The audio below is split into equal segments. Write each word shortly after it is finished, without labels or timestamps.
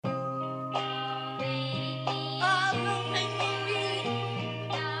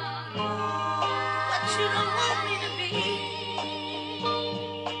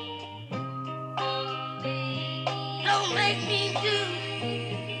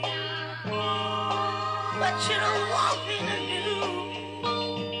what you don't want me to do.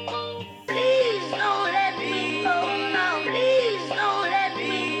 Please don't let me go now. Please don't let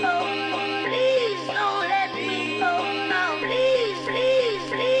me go. Please don't let me go now. Please, please,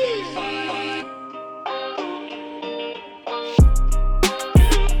 please.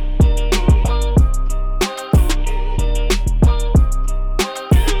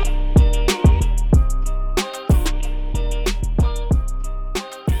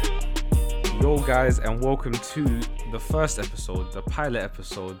 Yo guys, and welcome to the first episode, the pilot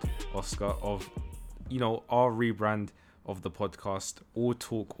episode, Oscar, of our rebrand of the podcast, All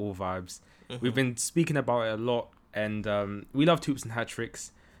Talk, All Vibes. We've been speaking about it a lot, and we love hoops and hat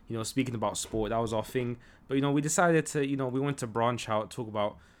tricks. Speaking about sport, that was our thing. But we decided to, we wanted to branch out, talk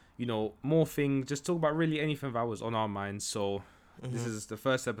about more things, just talk about really anything that was on our minds. So this is the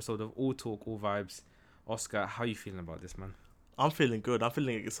first episode of All Talk, All Vibes. Oscar, how you feeling about this, man? I'm feeling good. I'm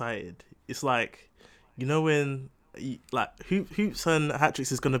feeling excited. It's like, when hoops and hat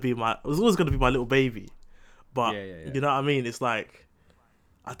tricks it was always gonna be my little baby, but Yeah. you know what I mean. It's like,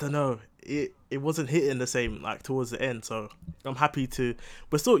 I don't know. It wasn't hitting the same like towards the end. So I'm happy to.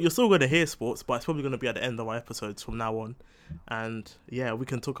 You're still gonna hear sports, but it's probably gonna be at the end of our episodes from now on. And yeah, we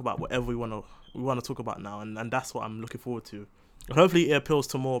can talk about whatever we wanna talk about now, and that's what I'm looking forward to. And hopefully, it appeals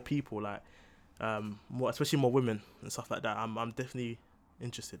to more people, like especially more women and stuff like that. I'm definitely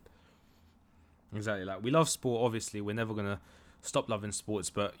interested. Exactly. Like, we love sport, obviously. We're never going to stop loving sports.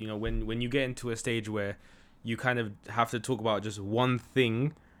 But, when you get into a stage where you kind of have to talk about just one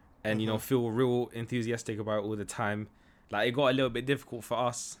thing and, feel real enthusiastic about it all the time, like, it got a little bit difficult for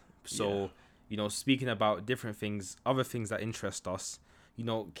us. So, speaking about different things, other things that interest us,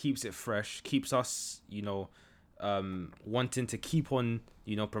 keeps it fresh, keeps us, wanting to keep on,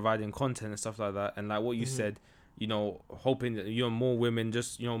 providing content and stuff like that. And like what you said, hoping that, more women,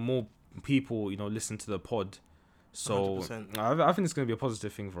 just, more people, listen to the pod. So 100%. I think it's going to be a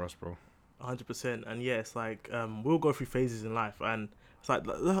positive thing for us, bro. 100%. And yeah, it's like, we'll go through phases in life. And it's like,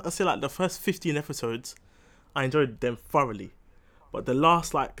 I say like the first 15 episodes, I enjoyed them thoroughly. But the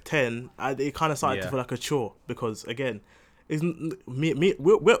last like 10, it kind of started to feel like a chore because, again, we're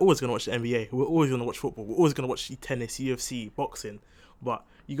always going to watch the NBA. We're always going to watch football. We're always going to watch tennis, UFC, boxing. But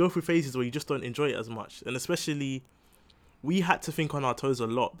you go through phases where you just don't enjoy it as much. And especially, we had to think on our toes a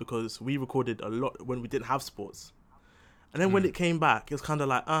lot because we recorded a lot when we didn't have sports. And then when it came back, it was kind of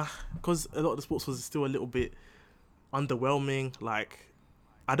like, because a lot of the sports was still a little bit underwhelming. Like,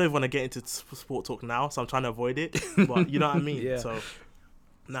 I don't want to get into sport talk now, so I'm trying to avoid it. But you know what I mean? Yeah. So,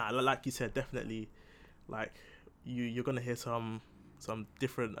 like you said, definitely, like, you're gonna hear some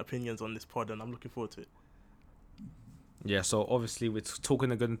different opinions on this pod, and I'm looking forward to it. Yeah, so obviously we're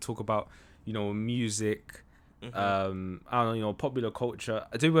going to talk about, music, I don't know, popular culture.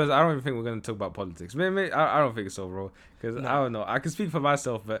 To be honest, I don't even think we're going to talk about politics. Maybe, I don't think so, bro. Because I don't know. I can speak for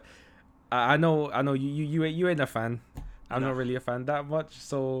myself, but I know you ain't a fan. I'm not really a fan that much,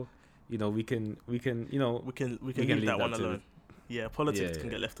 so we can leave that one alone. Yeah, politics can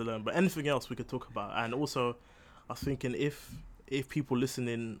get left alone, but anything else we could talk about. And also, I was thinking if people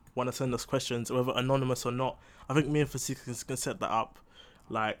listening want to send us questions, whether anonymous or not, I think me and Fasik can set that up,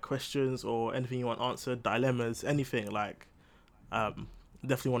 like questions or anything you want answered, dilemmas, anything. Like,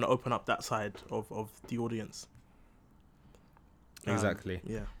 definitely want to open up that side of the audience. Exactly.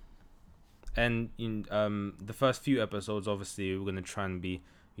 Yeah. And in the first few episodes, obviously, we're going to try and be,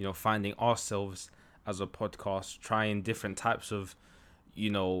 finding ourselves as a podcast, trying different types of,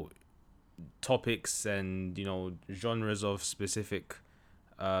 topics and, genres of specific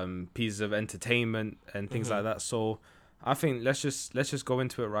pieces of entertainment and things like that. So I think let's just go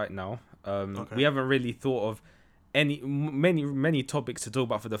into it right now. Okay. We haven't really thought of many topics to talk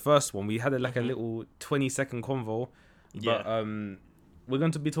about for the first one. We had a little 20-second convo, but we're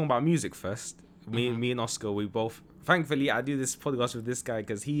going to be talking about music first. Me and Oscar, we both, thankfully, I do this podcast with this guy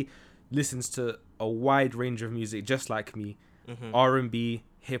because he listens to a wide range of music just like me. R&B,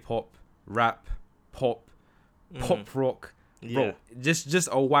 hip hop, rap, pop rock, bro. Just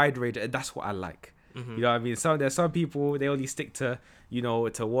a wide range, and that's what I like. You know what I mean? There's some people, they only stick to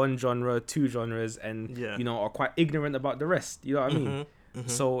to one genre, two genres, and are quite ignorant about the rest. You know what I mean?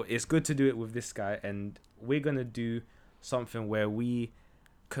 So it's good to do it with this guy, and we're gonna do something where we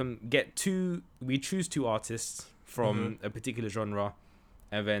can we choose two artists from a particular genre,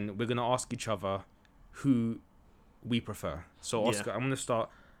 and then we're gonna ask each other who we prefer. So Oscar, I'm gonna start,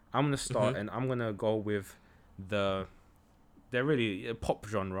 and I'm gonna go with they're really a pop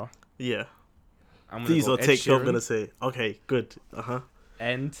genre. Yeah. Please don't take what I'm gonna say. Okay, good.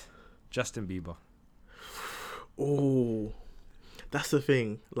 And Justin Bieber. Oh, that's the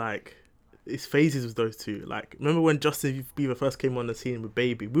thing. Like, it's phases with those two. Like, remember when Justin Bieber first came on the scene with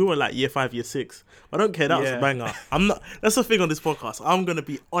Baby? We were like year 5, year 6. I don't care. That was a banger. I'm not. That's the thing on this podcast. I'm gonna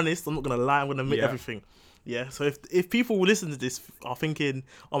be honest. I'm not gonna lie. I'm gonna admit everything. Yeah. So if people who listen to this are thinking,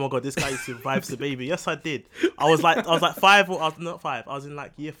 oh my god, this guy used to vibes to Baby. Yes, I did. I was like 5, or I was not 5. I was in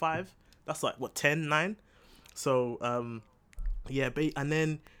like year 5. That's like what 10, 9. So and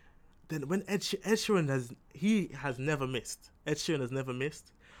then when Ed Sheeran has never missed. Ed Sheeran has never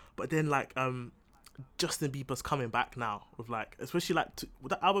missed. But then like Justin Bieber's coming back now with like, especially like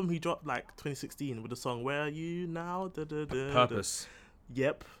with the album he dropped like 2016 with the song Where Are You Now? Purpose.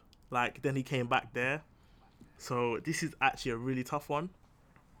 Yep. Like then he came back there. So this is actually a really tough one.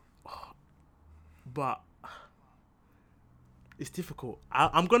 But it's difficult.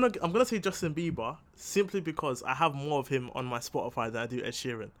 I'm gonna say Justin Bieber simply because I have more of him on my Spotify than I do Ed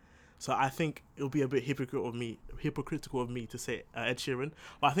Sheeran. So I think it'll be a bit hypocritical of me to say Ed Sheeran.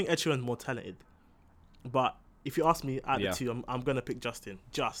 But I think Ed Sheeran's more talented. But if you ask me out of the two, I'm gonna pick Justin.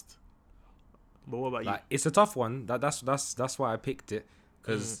 But what about you? It's a tough one. That's why I picked it,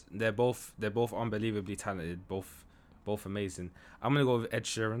 because they're both unbelievably talented, both amazing. I'm gonna go with Ed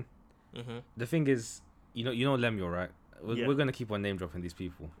Sheeran. Mm-hmm. The thing is, you know Lemuel, right? We're gonna keep on name dropping these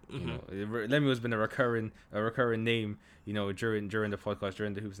people. Mm-hmm. You know, Lemuel's been a recurring name. You know, during the podcast,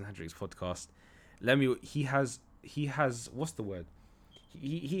 during the Hoops and Hendrix podcast. Lemuel, he has what's the word?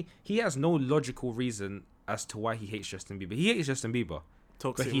 He has no logical reason as to why he hates Justin Bieber. He hates Justin Bieber.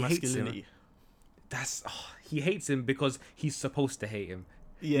 Toxic masculinity. He hates him because he's supposed to hate him.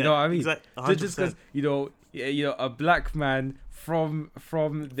 Yeah, you know what I mean? Exactly. Just because a black man from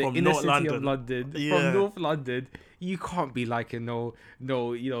the inner city of London, from North London, you can't be like when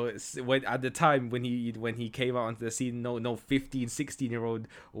at the time when he came out onto the scene, no 15, 16-year-old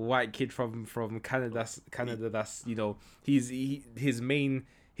white kid from Canada that's his main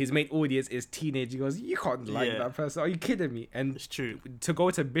audience is teenage. He goes, you can't like that person. Are you kidding me? And it's true. To go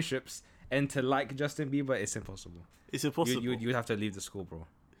to Bishops and to like Justin Bieber, it's impossible. It's impossible. You'd have to leave the school, bro.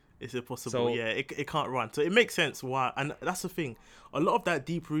 It's impossible. So, it can't run. So it makes sense why, and that's the thing. A lot of that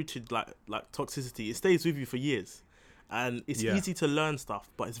deep rooted like toxicity, it stays with you for years, and it's easy to learn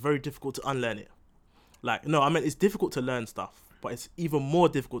stuff, but it's very difficult to unlearn it. Like no, I mean it's difficult to learn stuff, but it's even more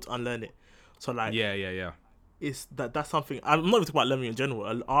difficult to unlearn it. So like it's that's something. I'm not even talking about learning in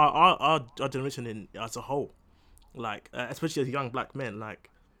general. Our generation as a whole, like especially as young black men, like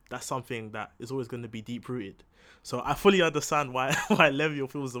that's something that is always going to be deep rooted. So I fully understand why Lemuel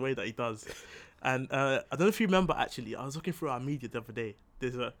feels the way that he does. And I don't know if you remember, actually, I was looking through our media the other day.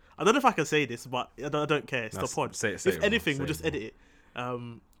 I don't know if I can say this, but I don't care. It's the pod. If anything, we'll just edit it.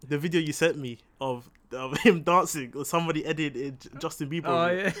 The video you sent me of him dancing, or somebody edited Justin Bieber.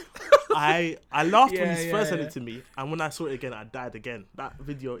 Oh, yeah. I laughed when he first sent it to me. And when I saw it again, I died again. That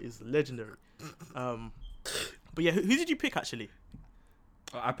video is legendary. But yeah, who did you pick, actually?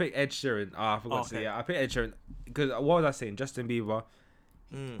 I picked Ed Sheeran. I forgot to say. Yeah, I picked Ed Sheeran because what was I saying? Justin Bieber.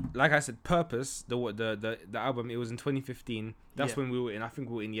 Like I said, Purpose, the album. It was in 2015. That's when we were in. I think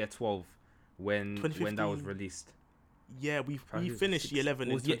we were in year 12 when that was released. Yeah, we finished year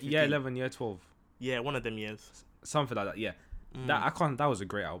 11. Year 11, year 12. Yeah, one of them years. Something like that. Yeah, that was a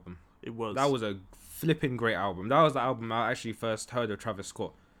great album. It was. That was a flipping great album. That was the album I actually first heard of Travis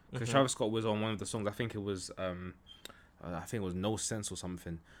Scott, because Travis Scott was on one of the songs. I think it was No Sense or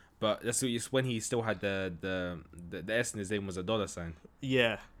something, but that's when he still had the S in his name was a $sign.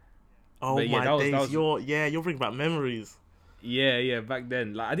 Yeah. Oh my days! You're bringing back memories. Yeah. Back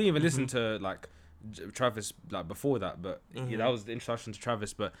then, like I didn't even listen to like Travis like before that, but that was the introduction to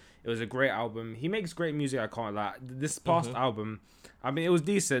Travis. But it was a great album. He makes great music. I can't lie. This past album, I mean, it was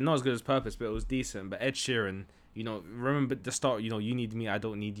decent. Not as good as Purpose, but it was decent. But Ed Sheeran, remember the start. You need me, I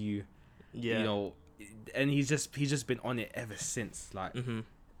don't need you. Yeah. And he's just been on it ever since. Like,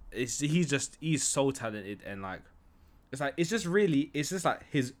 he's so talented, and like, it's just like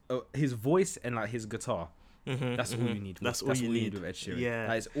his voice and like his guitar. That's all you need. That's all you need with Ed Sheeran. Yeah,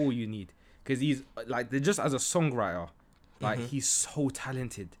 that is all you need, because he's like just as a songwriter, like he's so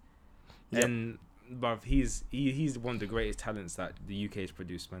talented, and but he's one of the greatest talents that the UK has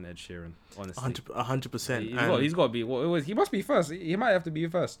produced, man. Ed Sheeran, honestly, 100%. He's got to be. He must be first. He might have to be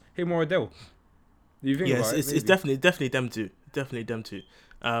first. Him or Adele. Do you think? Yes, it's definitely them two. Definitely them two.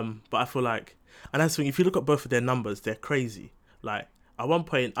 But I feel like, and that's the thing, if you look at both of their numbers, they're crazy. Like at one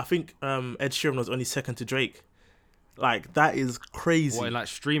point, I think Ed Sheeran was only second to Drake. Like that is crazy. What, in like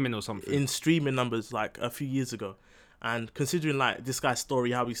streaming or something? In streaming numbers, like a few years ago, and considering like this guy's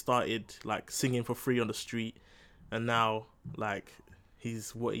story, how he started like singing for free on the street, and now like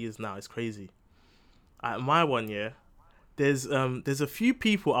he's what he is now, it's crazy. My one, there's a few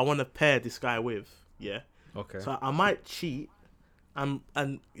people I want to pair this guy with. Yeah. Okay. So I might cheat. And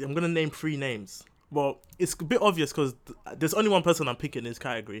I'm gonna name 3 names. Well, it's a bit obvious because there's only one person I'm picking in this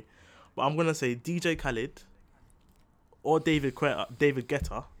category, but I'm gonna say DJ Khaled, or David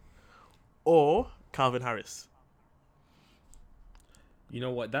Guetta, or Calvin Harris. You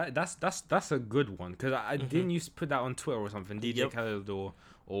know what? That's a good one, because I didn't used to put that on Twitter or something. DJ Yep. Khaled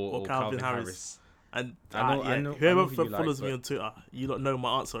or Calvin Harris. And I know whoever who you follows like, me on Twitter, you don't know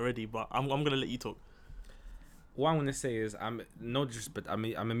my answer already, but I'm gonna let you talk. What I'm gonna say is I'm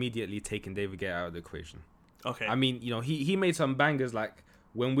immediately taking David Guetta out of the equation. Okay. I mean, you know, he made some bangers like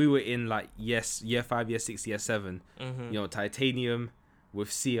when we were in like year 5, year 6, year 7. You know, Titanium with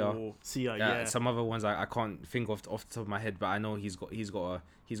Sia. Or Sia, yeah. Some other ones I can't think of off the top of my head, but I know he's got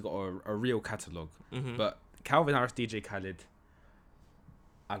a real catalog. But Calvin Harris, DJ Khaled,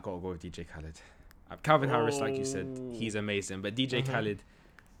 I gotta go with DJ Khaled. Calvin Harris, like you said, he's amazing. But DJ Khaled,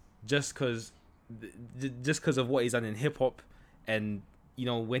 just because of what he's done in hip hop, and you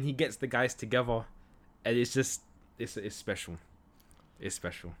know, when he gets the guys together, and it's special. It's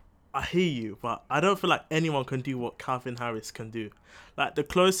special. I hear you, but I don't feel like anyone can do what Calvin Harris can do. Like the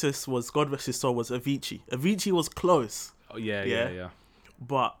closest was, God rest his soul, was Avicii. Avicii was close. Oh yeah.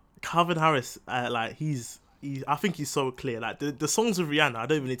 But Calvin Harris, I think he's so clear. Like the songs with Rihanna, I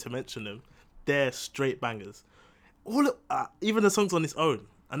don't even need to mention them. They're straight bangers. Even the songs on his own,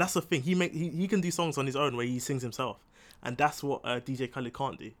 and that's the thing. He can do songs on his own where he sings himself, and that's what DJ Khaled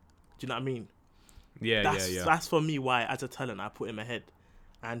can't do. Do you know what I mean? Yeah. That's for me why, as a talent, I put him ahead,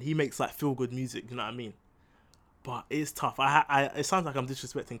 and he makes like feel good music. You know what I mean? But it's tough. It sounds like I'm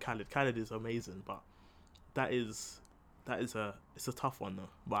disrespecting Khaled. Khaled is amazing, but it's a tough one though.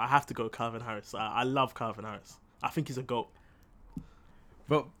 But I have to go Calvin Harris. I love Calvin Harris. I think he's a GOAT.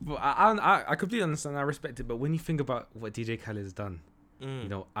 But I completely understand. I respect it. But when you think about what DJ Khaled has done, you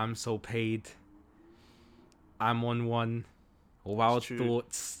know, I'm So Paid, I'm on One, Wild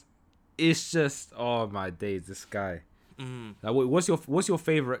Thoughts. It's just, oh my days, this guy. Like, what's your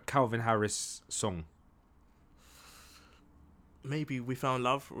favorite Calvin Harris song? Maybe We Found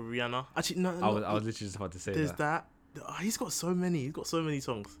Love with Rihanna. Actually, no. I was literally just about to say there's that. He's got so many. He's got so many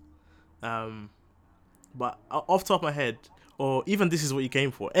songs. But off the top of my head, or even This Is What You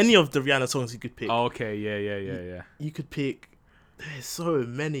Came For, any of the Rihanna songs you could pick. Oh, okay, yeah. You could pick. There's so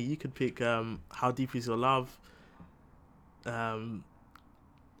many. You could pick How Deep Is Your Love.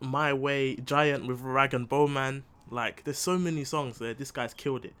 My Way, Giant with Rag and Bowman. Like, there's so many songs there. This guy's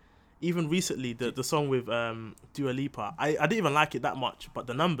killed it. Even recently, the song with Dua Lipa, I didn't even like it that much, but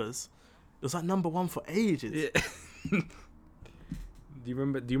the numbers, it was like number 1 for ages. Yeah. Do you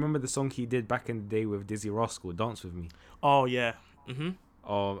remember the song he did back in the day with Dizzy Rascal, Dance With Me? Oh yeah.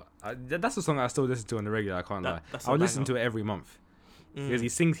 Oh, that's a song I still listen to on the regular. I can't lie. I'll listen to it every month because he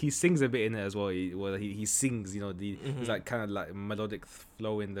sings a bit in it as well. He sings, you know, it's like kind of like melodic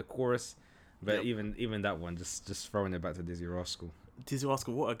flow in the chorus, but even that one, just throwing it back to Dizzy Rascal. Dizzy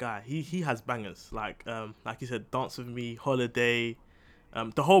Rascal, what a guy. He has bangers like you said, Dance With Me, Holiday,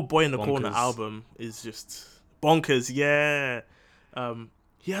 the whole Boy in the Corner album is just bonkers. Yeah.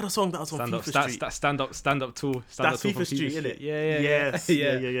 He had a song that was on FIFA Street. Stand up tool. That's FIFA Street, isn't it? Yeah.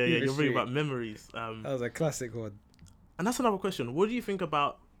 You're bringing back memories. That was a classic one. And that's another question. What do you think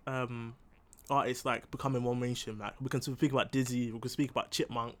about artists like becoming more mainstream? Like, we can speak about Dizzy, we can speak about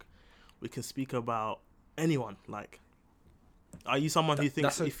Chipmunk, we can speak about anyone. Like, are you someone who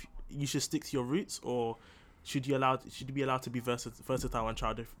thinks if you should stick to your roots, or should you be allowed to be versatile and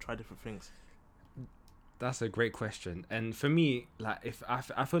try different things? That's a great question. And for me, like, if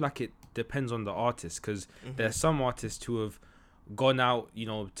I feel like it depends on the artist, because there's some artists who have gone out, you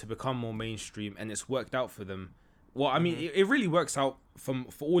know, to become more mainstream, and it's worked out for them. Well, I mean, it really works out for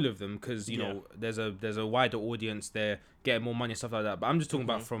all of them, because you know there's a wider audience, they're getting more money and stuff like that. But I'm just talking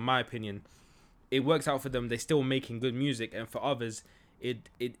about, from my opinion, it works out for them. They're still making good music, and for others, it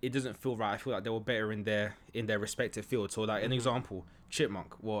doesn't feel right. I feel like they were better in their respective fields. So, like, an example,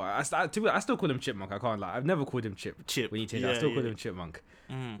 Chipmunk. Well, I still call him Chipmunk. I can't lie. I've never called him Chip. When you take that, I still call him Chipmunk.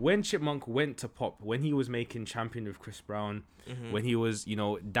 When Chipmunk went to pop, when he was making Champion with Chris Brown, when he was, you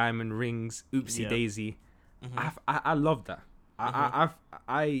know, Diamond Rings, Oopsie Daisy, I loved that.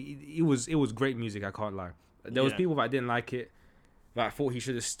 It was great music. I can't lie. There was people that didn't like it, that I thought he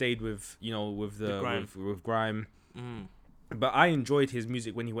should have stayed with, you know, with with Grime. But I enjoyed his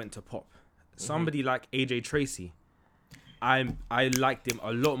music when he went to pop. Somebody like AJ Tracy, I liked him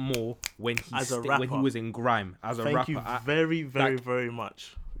a lot more when he was in Grime as a rapper. Thank you very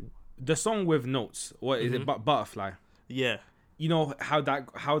much. The song with Notes, what is it? Butterfly. Yeah. you know how that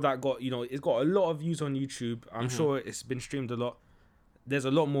got, you know, it's got a lot of views on YouTube. I'm sure it's been streamed a lot. There's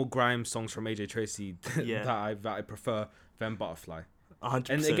a lot more grime songs from AJ Tracey that I prefer than Butterfly. 100%.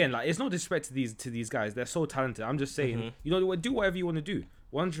 And again, like, it's no disrespect to these guys. They're so talented. I'm just saying, you know, do whatever you want to do.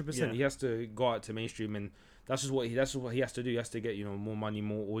 100%. He has to go out to mainstream, and that's just what he has to do. He has to get, you know, more money,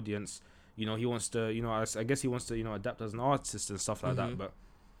 more audience. You know, he wants to, you know, I guess he wants to, you know, adapt as an artist and stuff like that. But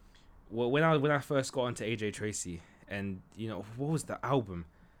when I first got into AJ Tracey, and, you know, what was the album?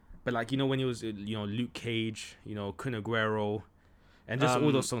 But, like, you know, when he was, you know, Luke Cage, you know, Kun Aguero, and just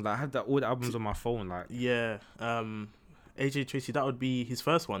all those songs. Like, I had all the albums on my phone. Like, AJ Tracey, that would be his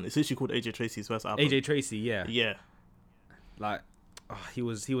first one. It's literally called AJ Tracey's first album. AJ Tracey, yeah. Like, he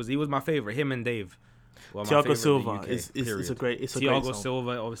was my favorite. Him and Dave. Thiago Silva is a great Thiago song.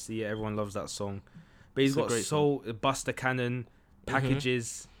 Silva, obviously, everyone loves that song. But he's got so Buster Cannon,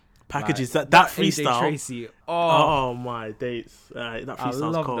 Packages. Packages, like, that freestyle. AJ Tracey. Oh my dates. That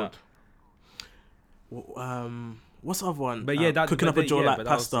freestyle's cold. That. What's the other one? But yeah, Cooking Up a Jaw Like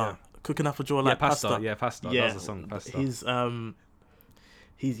Pasta. Cooking Up a Jaw Like Pasta. Yeah, Pasta. Yeah, that was the song, Pasta.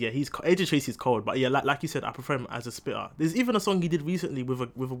 He's AJ Tracey's cold, but yeah, like you said, I prefer him as a spitter. There's even a song he did recently with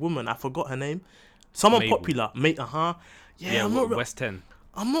a woman. I forgot her name. Someone Mabel. Popular, mate. Yeah, I'm not. West 10.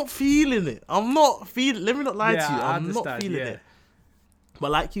 I'm not feeling it. Let me not lie to you. I'm not feeling it. But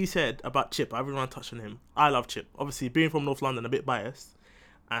like you said about Chip, everyone touched on him. I love Chip. Obviously, being from North London, a bit biased.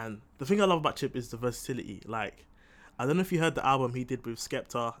 And the thing I love about Chip is the versatility. Like, I don't know if you heard the album he did with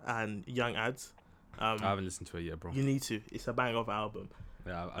Skepta and Young Ads. I haven't listened to it yet, bro. You need to. It's a bang of an album.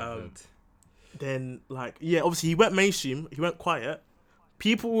 Yeah, I've heard. Then, like, yeah, obviously he went mainstream. He went quiet.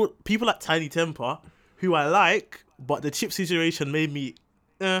 People like Tiny Temper, who I like, but the Chip situation made me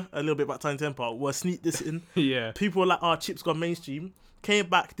a little bit about Tiny Temper. Were sneak this in. Yeah. People were like, Chip's gone mainstream. Came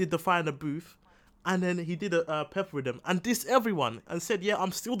back, did the Fire in the Booth, and then he did a Pepper with them and dissed everyone and said, yeah,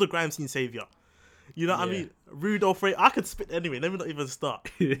 I'm still the grime scene savior. You know what I mean? Rudolph Ray, I could spit anyway. Let me not even start.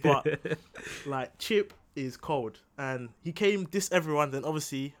 But like, Chip is cold, and he came diss everyone. Then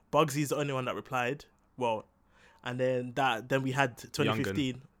obviously Bugsy's the only one that replied. Well, and then we had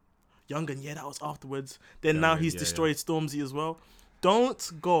 2015. Young'un, yeah, that was afterwards. Then now he's destroyed Stormzy as well.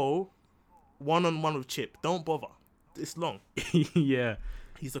 Don't go 1-on-1 with Chip. Don't bother. It's long. Yeah.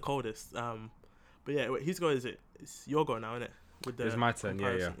 He's the coldest. But yeah, wait, whose go is it? It's your go now, isn't it? It's my turn.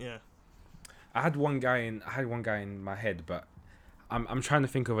 Yeah. I had one guy in my head, but I'm trying to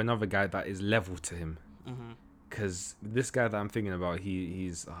think of another guy that is level to him. Because this guy that I'm thinking about,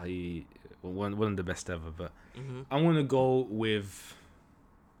 he's one of the best ever. But I'm gonna go with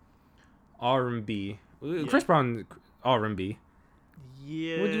R&B. Chris Brown, R&B.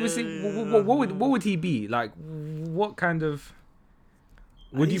 Yeah. What would he be like? What kind of?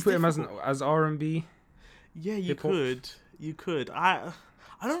 Would you put him as R&B? Yeah, you hip-hop? could. You could. I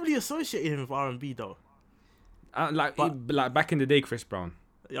don't really associate him with R&B though. Like back in the day, Chris Brown.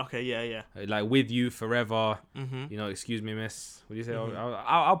 Okay, yeah. Like With You, Forever. You know, Excuse Me, Miss. What do you say?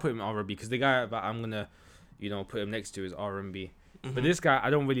 I'll put him in R&B because the guy that I'm gonna, you know, put him next to is R&B. But this guy,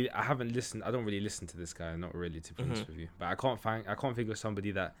 I don't really listen to this guy. Not really, to be honest with you. But I can't think of somebody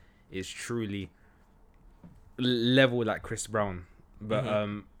that is truly level like Chris Brown. But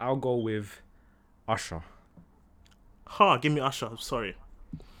I'll go with Usher. Give me Usher. I'm sorry.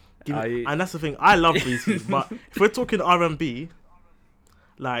 And that's the thing. I love Breezy, but if we're talking R&B,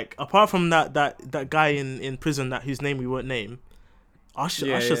 like apart from that guy in prison whose name we won't name,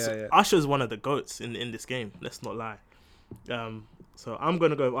 Usher's one of the goats in this game. Let's not lie. So I'm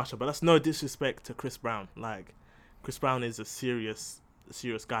gonna go with Usher, but that's no disrespect to Chris Brown. Like, Chris Brown is a serious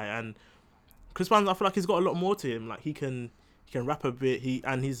guy, and Chris Brown, I feel like he's got a lot more to him. Like, he can rap a bit.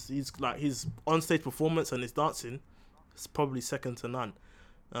 He's like, his on stage performance and his dancing is probably second to none.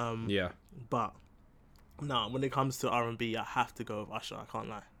 But no, when it comes to R&B, I have to go with Usher. I can't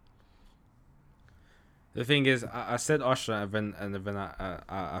lie. The thing is, I said Usher, and then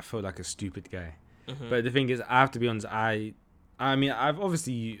I feel like a stupid guy. But the thing is, I have to be honest. I mean,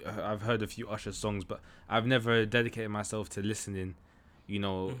 I've heard a few Usher songs, but I've never dedicated myself to listening, you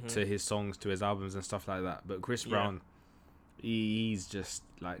know, to his songs, to his albums and stuff like that. But Chris Brown, he's just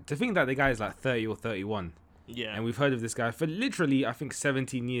like, to think that the guy is like 30 or 31. Yeah. And we've heard of this guy for literally, I think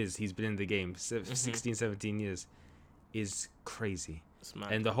 17 years he's been in the game. 16, 17 years is crazy.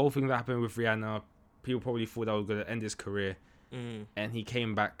 And the whole thing that happened with Rihanna, people probably thought that was going to end his career. And he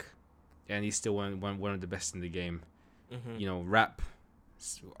came back and he's still one of the best in the game. You know, rap,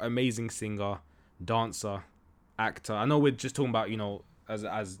 amazing singer, dancer, actor. I know we're just talking about, you know,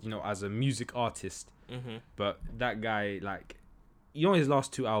 as you know, as a music artist, but that guy, like, you know, his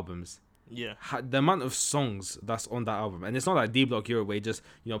last two albums, Yeah. The amount of songs that's on that album, and it's not like D Block Europe where he just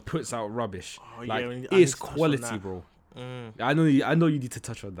puts out rubbish. Oh, Like yeah, I need it's to touch on quality, that. bro. Mm. I know you need to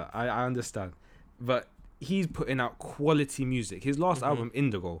touch on that. I understand, but he's putting out quality music. His last album,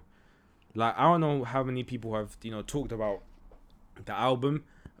 Indigo, like I don't know how many people have talked about the album,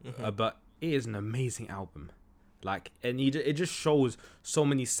 but it is an amazing album. Like, and it just shows so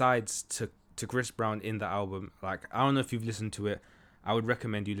many sides to Chris Brown in the album. Like, I don't know if you've listened to it. I would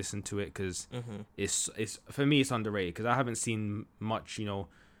recommend you listen to it because it's for me it's underrated because I haven't seen much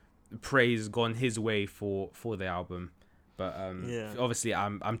praise gone his way for the album. But obviously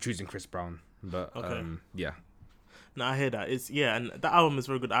I'm choosing Chris Brown. But yeah. No, I hear that. And that album is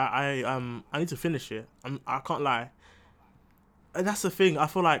very good. I need to finish it. I can't lie. And that's the thing. I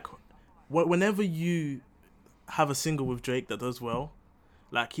feel like whenever you have a single with Drake that does well,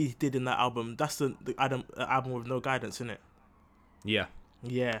 like he did in that album, that's the album with No Guidance in it. Yeah.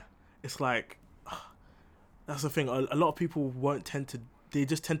 Yeah, it's like that's the thing. A lot of people they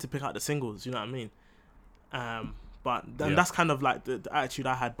just tend to pick out the singles. You know what I mean? But that's kind of like the attitude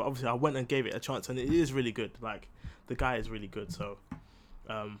I had. But obviously, I went and gave it a chance, and it is really good. Like the guy is really good. So,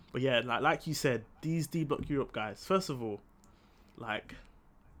 but yeah, like you said, these D Block Europe guys. First of all, like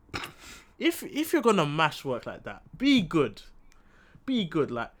if you're gonna mash work like that, be good.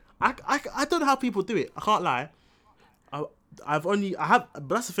 Like I don't know how people do it. I can't lie. But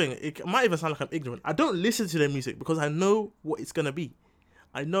that's the thing. It might even sound like I'm ignorant. I don't listen to their music because I know what it's gonna be.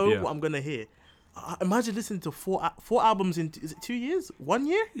 I know what I'm gonna hear. Imagine listening to four albums in is it 2 years? 1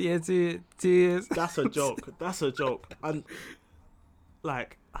 year? Yeah, 2 years. That's a joke. And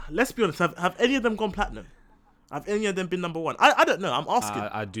like, let's be honest. Have any of them gone platinum? Have any of them been number one? I don't know. I'm asking.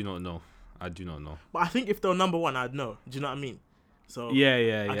 I do not know. But I think if they were number one, I'd know. Do you know what I mean? So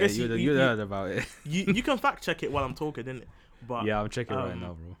yeah. I guess you heard about it. you can fact check it while I'm talking, innit? But yeah, I'm checking right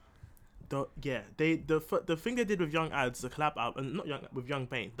now, bro. The thing they did with Young Ads, the collab album, with Young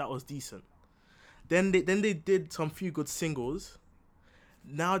Bane, that was decent. Then they did some few good singles.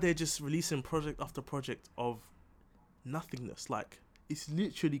 Now they're just releasing project after project of nothingness. Like it's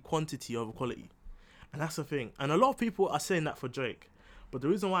literally quantity over quality, and that's the thing. And a lot of people are saying that for Drake, but the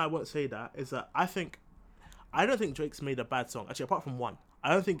reason why I won't say that is that I don't think Drake's made a bad song. Actually, apart from one, I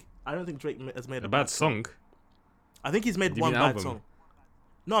don't think Drake has made a bad song. I think he's made one bad song.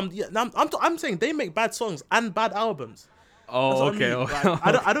 No, I'm saying they make bad songs and bad albums. Oh, okay. Like,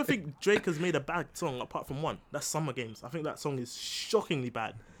 I don't think Drake has made a bad song apart from one. That's Summer Games. I think that song is shockingly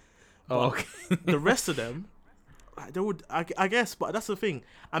bad. But okay. The rest of them, like, they would, I guess. But that's the thing.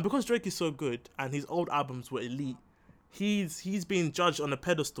 And because Drake is so good and his old albums were elite, he's being judged on a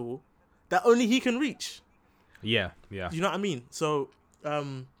pedestal that only he can reach. Yeah. You know what I mean? So, a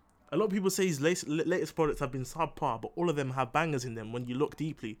lot of people say his latest products have been subpar, but all of them have bangers in them when you look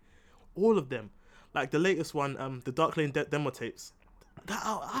deeply. All of them. Like the latest one, the Dark Lane demo tapes.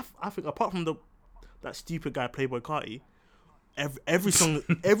 I think apart from that stupid guy Playboy Carti, every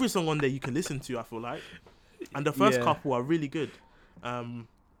song on there you can listen to, I feel like. And the first couple are really good.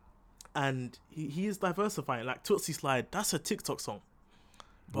 And he is diversifying. Like Tootsie Slide, that's a TikTok song.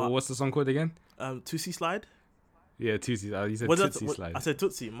 But what's the song called again? Tootsie Slide? Yeah, Tootsie. You said Tootsie Slide. I said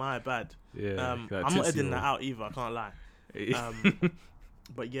Tootsie, my bad. Yeah. I'm not editing that out either, I can't lie.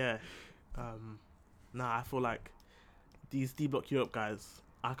 But yeah, I feel like these D Block Europe guys,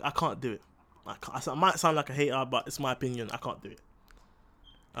 I can't do it. I might sound like a hater, but it's my opinion. I can't do it.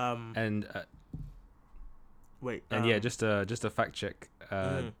 Just a fact check.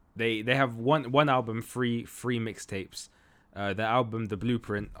 They have one album, three mixtapes. The album, The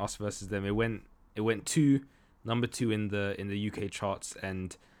Blueprint, Us Versus Them. It went number 2 in the UK charts,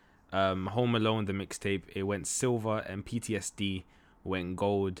 and Home Alone, the mixtape, it went silver, and PTSD went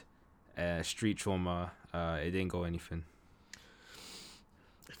gold. Street Trauma, it didn't go anything.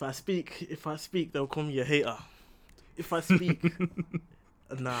 If I speak, they'll call me a hater. If I speak,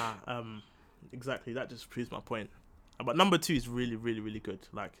 exactly. That just proves my point. But number 2 is really, really, really good.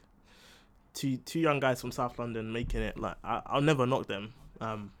 Like two young guys from South London making it. Like I'll never knock them.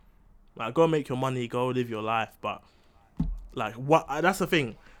 Like go make your money, go live your life. But like that's the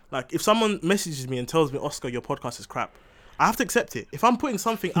thing. Like if someone messages me and tells me, Oscar, your podcast is crap, I have to accept it. If I'm putting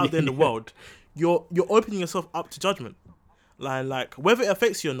something out there in the world, you're opening yourself up to judgment. Like whether it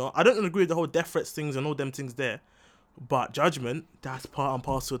affects you or not, I don't agree with the whole death threats things and all them things there. But judgment, that's part and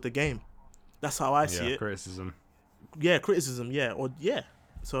parcel of the game. That's how I see it. Criticism. Yeah, criticism. Yeah,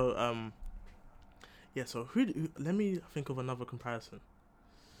 So So who? Let me think of another comparison.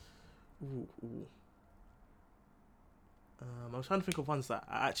 I was trying to think of ones that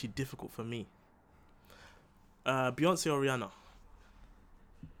are actually difficult for me. Beyonce or Rihanna?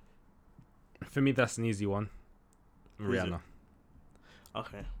 For me, that's an easy one. Who is it? Rihanna.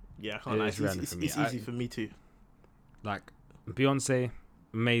 Okay. Yeah, I can't It lie. is Rihanna for me. It's easy for me too. Like Beyonce,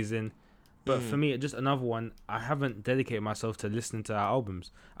 amazing. But for me, just another one. I haven't dedicated myself to listening to her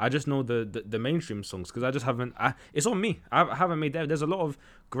albums. I just know the mainstream songs because I just haven't. It's on me. I haven't made that. There's a lot of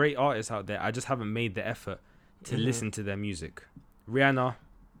great artists out there. I just haven't made the effort to listen to their music. Rihanna,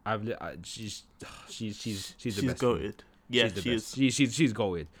 she's the She's best. goated. Yeah, she's the she best. is. She's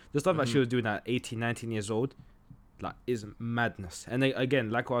goated. The stuff that she was doing at 18, 19 years old, like, is madness. And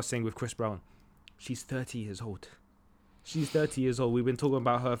again, like what I was saying with Chris Brown, she's 30 years old. She's 30 years old. We've been talking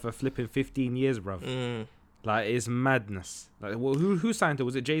about her for flipping 15 years, bruv. Like, it's madness. Like, well, who signed her?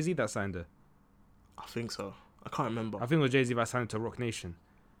 Was it Jay-Z that signed her? I think so. I can't remember. I think it was Jay-Z that signed her to Rock Nation.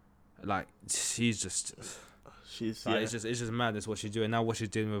 Like, she's just... She's Like, it's just madness what she's doing now. What she's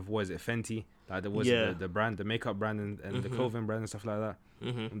doing with, what is it, Fenty? Like, the brand, the makeup brand, and the clothing brand and stuff like that.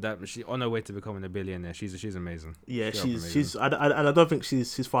 That she on her way to becoming a billionaire. She's amazing. Yeah, Straight up she's and I don't think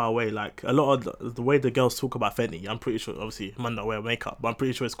she's far away. Like, a lot of the way the girls talk about Fenty, I'm pretty sure. Obviously, man don't wear makeup, but I'm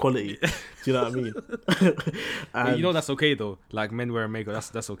pretty sure it's quality. Do you know what I mean? But you know that's okay though. Like, men wearing makeup,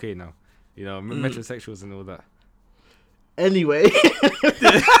 that's okay now. You know, metrosexuals and all that. Anyway.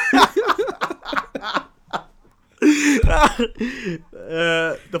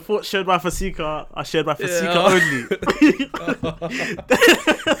 The thoughts shared by Fasika are shared by Fasika only.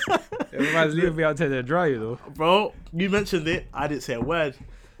 Everybody's leaving me out there to dry, you know. Bro, you mentioned it. I didn't say a word.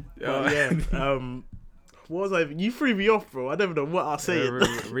 But yeah. What was I? You threw me off, bro. I don't even know what I was saying.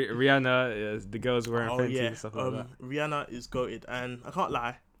 Rihanna, the girls wearing Fenty and stuff like that. Rihanna is goated, and I can't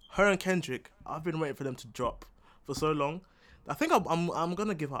lie. Her and Kendrick, I've been waiting for them to drop for so long. I think I'm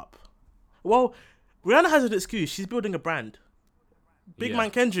gonna give up. Well, Rihanna has an excuse. She's building a brand. Big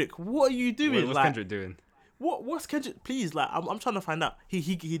man Kendrick, what are you doing? What's Kendrick doing? What's Kendrick? Please, like, I'm trying to find out.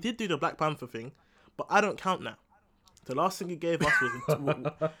 He did do the Black Panther thing, but I don't count now. The last thing he gave us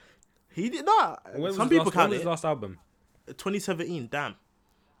was he did not. Some people count When was it. his last album? 2017. Damn.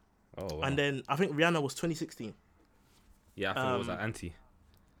 Oh, wow. And then I think Rihanna was 2016. Yeah, I think it was like Auntie.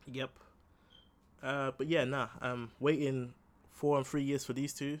 Yep. But yeah, waiting 4 and 3 years for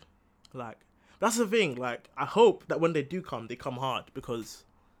these two, like, that's the thing. Like, I hope that when they do come, they come hard, because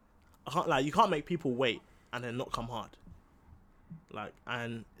I can't, like, you can't make people wait and then not come hard. Like,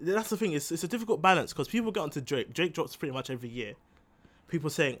 and that's the thing. It's a difficult balance, because people get onto Drake. Drake drops pretty much every year.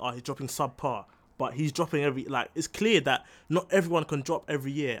 People saying, oh, he's dropping subpar, but he's dropping every, like, it's clear that not everyone can drop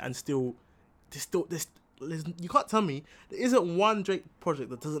every year and still, you can't tell me there isn't one Drake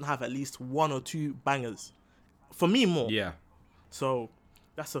project that doesn't have at least 1 or 2 bangers. For me, more. Yeah. So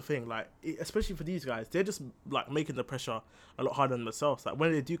that's the thing. Like, especially for these guys, they're just, like, making the pressure a lot harder on themselves. Like,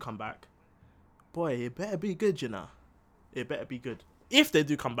 when they do come back, boy, it better be good, you know. It better be good. If they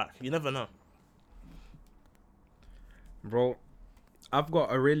do come back, you never know. Bro, I've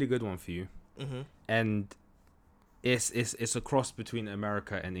got a really good one for you. Mm-hmm. And it's a cross between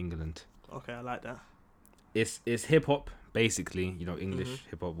America and England. Okay, I like that. It's hip hop, basically, you know, English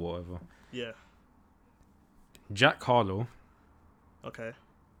hip hop, whatever. Yeah. Jack Harlow Okay.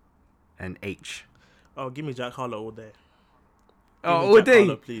 and H. Oh, give me Jack Harlow all day. Oh, Give me all Jack day.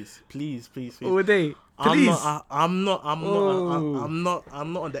 Harlow, please. All day. I'm Please. not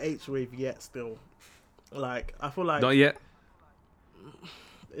on the H wave yet. Still, like, I feel like Not yet.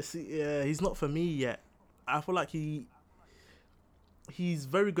 he's not for me yet. I feel like he's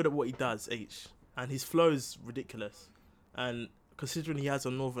very good at what he does, H, and his flow is ridiculous. And considering he has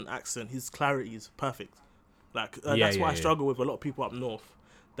a northern accent, his clarity is perfect. Like, that's why I struggle with a lot of people up north.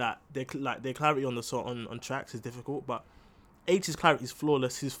 That their clarity on the song on tracks is difficult, but H's clarity is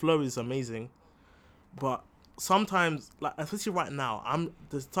flawless. His flow is amazing. But sometimes, like, especially right now,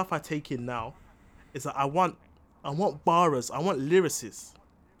 the stuff I take in now is that I want bars, I want lyricists,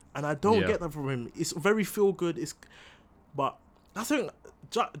 and I don't get that from him. It's very feel good. But I think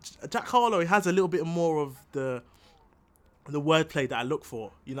Jack Harlow, he has a little bit more of the wordplay that I look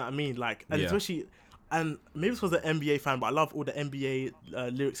for. You know what I mean? Like, and especially, and maybe it's because I'm an NBA fan, but I love all the NBA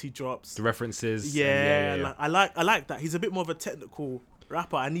lyrics he drops. The references. Yeah. Like, I like that. He's a bit more of a technical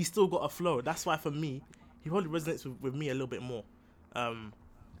rapper, and he's still got a flow. That's why, for me, he probably resonates with me a little bit more.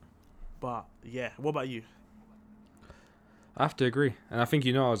 But yeah, what about you? I have to agree, and I think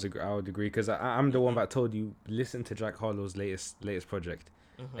I would agree, because I'm the one that told you listen to Jack Harlow's latest project.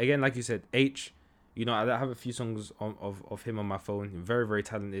 Again, like you said, H, you know, I have a few songs of him on my phone. Very, very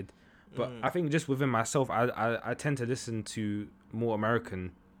talented, but I think just within myself, I tend to listen to more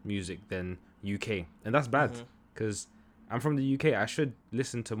American music than UK, and that's bad, because I'm from the UK. I should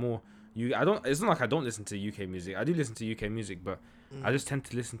listen to more I don't. It's not like I don't listen to UK music. I do listen to UK music, but Mm. I just tend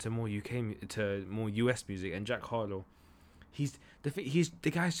to listen to more to more US music. And Jack Harlow, he's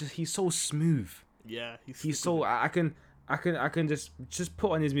the guy's just he's so smooth. Yeah, he's He's sick with so I can just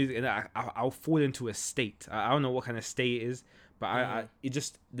put on his music and I'll fall into a state. I don't know what kind of state it is, but I it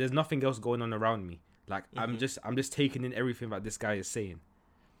just there's nothing else going on around me. Like I'm just taking in everything that this guy is saying.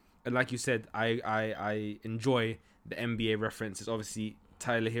 And like you said, I enjoy the NBA references. Obviously,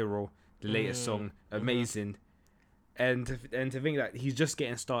 Tyler Hero, the latest song, amazing. And to think that he's just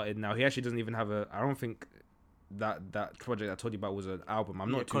getting started now. He actually doesn't even have a. I don't think that project I told you about was an album.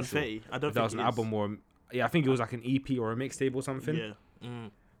 I'm not too Confetti. sure. I don't If that think was an it is. album or I think it was like an EP or a mixtape or something. Yeah.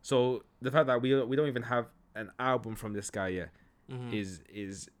 Mm. So the fact that we don't even have an album from this guy yet Mm-hmm.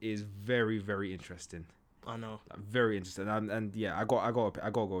 is very, very interesting. I know. Like, very interesting. And yeah, I got to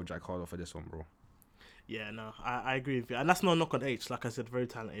go with Jack Harlow for this one, bro. Yeah, no, I agree with you. And that's no knock on H. Like I said, very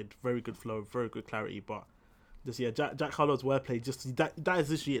talented, very good flow, very good clarity. But just, yeah, Jack Harlow's wordplay, just that is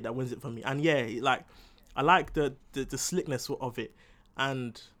literally it that wins it for me. And yeah, like, I like the slickness of it.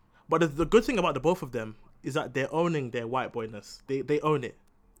 But the good thing about the both of them is that they're owning their white boyness. They own it.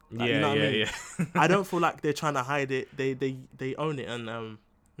 Like, Yeah, you know what I mean? yeah. I don't feel like they're trying to hide it. They own it. And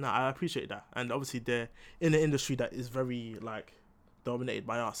no, I appreciate that. And obviously they're in an industry that is very, like, dominated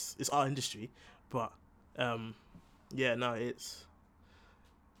by us. It's our industry. But yeah, no, it's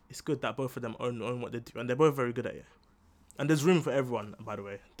good that both of them own what they do, and they're both very good at it. And there's room for everyone, by the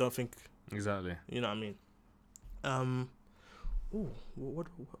way. Don't think, Exactly. you know what I mean.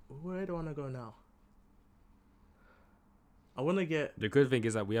 Where do I want to go now? I want to get. The good thing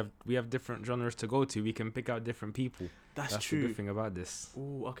is that we have different genres to go to. We can pick out different people. That's The true. good thing about this.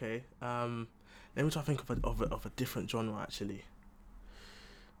 Ooh, okay. Let me try to think of a different genre actually.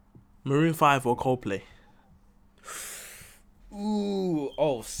 Maroon 5 or Coldplay? Ooh,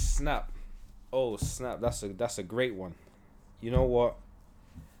 oh snap. That's a great one. You know what?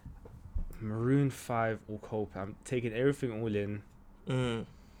 Maroon 5 or Coldplay. I'm taking everything all in.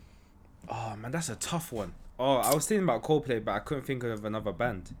 Oh man, that's a tough one. Oh, I was thinking about Coldplay, but I couldn't think of another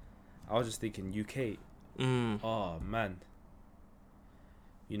band. I was just thinking UK. Oh man.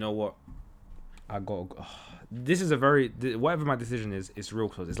 You know what? I got. This is a very whatever my decision is. It's real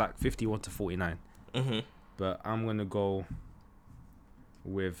close. It's like 51-49. But I'm gonna go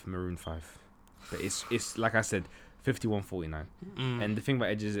with Maroon 5. But it's like I said, 51-49. And the thing that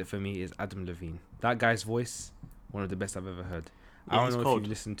edges it for me is Adam Levine. That guy's voice, one of the best I've ever heard. Yeah, I he's don't know cold. if you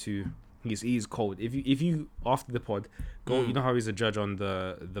listen to. He's cold. If you after the pod go, you know how he's a judge on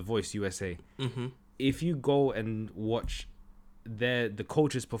the Voice USA. If you go and watch the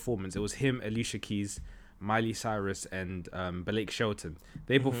coach's performance, it was him, Alicia Keys, Miley Cyrus, and Blake Shelton.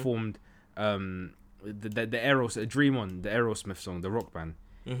 They performed the Aerosmith Dream On, the Aerosmith song, the rock band.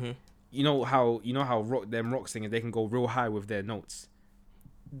 You know how rock singers, they can go real high with their notes.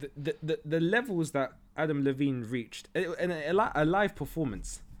 The levels that Adam Levine reached in a live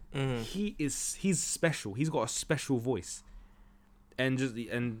performance. He's special. He's got a special voice, and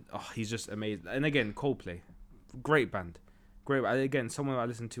he's just amazing. And again, Coldplay, great band, great. Again, someone I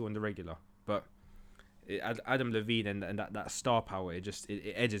listen to on the regular. But Adam Levine and that star power, it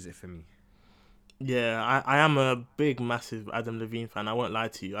edges it for me. Yeah, I am a big, massive Adam Levine fan. I won't lie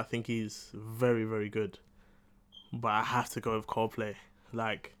to you. I think he's very, very good. But I have to go with Coldplay.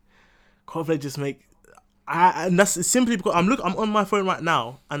 Like, Coldplay just make. And that's simply because I'm on my phone right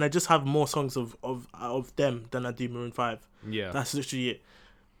now, and I just have more songs of them than I do Maroon 5. Yeah, That's literally it.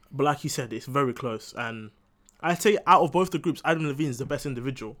 But like you said, it's very close. And I'd say out of both the groups, Adam Levine's the best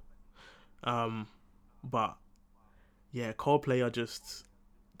individual. But yeah, Coldplay are just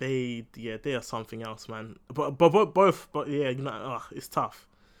they are something else, man. But yeah, you know, it's tough.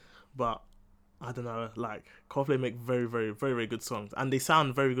 But I don't know, like Coldplay make very, very, very, very good songs, and they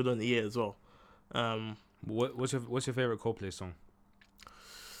sound very good on the ear as well. What's your favorite Coldplay song?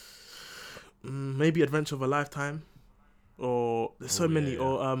 Maybe Adventure of a Lifetime, or there's so many,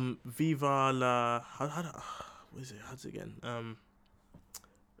 or Viva la what is it? How's it again?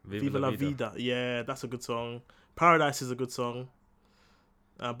 Viva la Vida. Yeah, that's a good song. Paradise is a good song.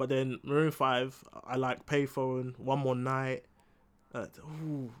 But then Maroon 5, I like Payphone, One More Night.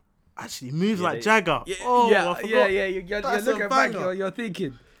 Actually, Moves Like Jagger. I forgot. You're That's a looking back. banger. You're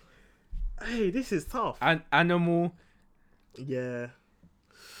thinking. Hey, this is tough. And Animal. Yeah.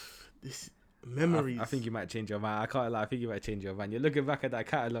 This memories. I think you might change your mind. I can't lie. I think you might change your mind. You're looking back at that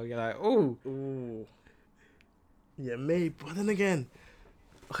catalog. You're like, oh. Ooh. Yeah, maybe. But then again,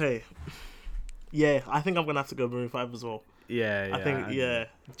 okay. Yeah, I think I'm gonna have to go Maroon 5 as well. Yeah. I think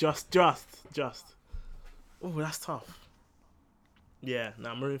just. Oh, that's tough. Yeah,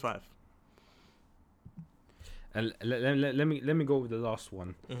 Maroon 5. And let me go with the last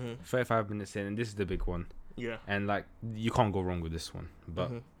one. 35 minutes in, and this is the big one. Yeah. And like you can't go wrong with this one. But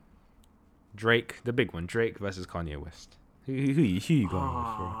Mm-hmm. Drake, the big one, Drake versus Kanye West. Who you going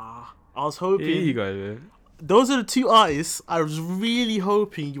I was for? Who you hoping. going with? Those are the two artists I was really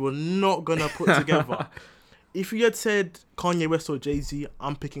hoping you were not gonna put together. If you had said Kanye West or Jay-Z,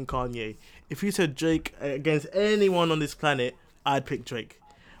 I'm picking Kanye. If you said Drake against anyone on this planet, I'd pick Drake.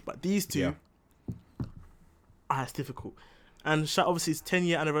 But these two, it's difficult. And obviously it's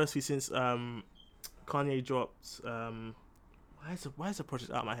 10-year anniversary since Kanye dropped. Why is the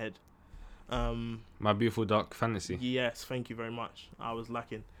project out of my head? My Beautiful Dark Fantasy. Yes, thank you very much. I was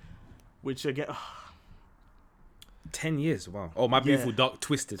lacking. Which again, 10 years, wow. Oh, My Beautiful Dark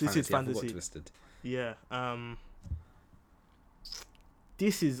Twisted Fantasy. I forgot Twisted. Yeah.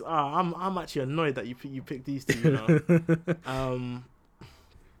 This is I'm actually annoyed that you picked these two. You know.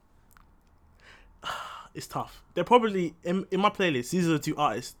 It's tough. They're probably in my playlist. These are the two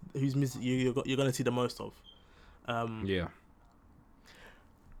artists whose music you're gonna see the most of. Yeah.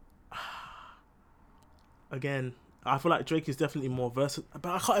 Again, I feel like Drake is definitely more versatile, but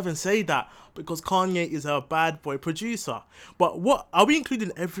I can't even say that because Kanye is a bad boy producer. But what are we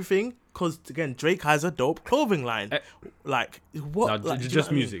including everything? Because again, Drake has a dope clothing line. Like what? No, like,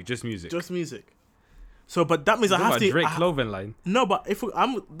 just music, just music. Just music. So, but that means I have to Drake clothing line. No, but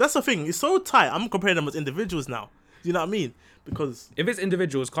that's the thing. It's so tight. I'm comparing them as individuals now. Do you know what I mean? Because if it's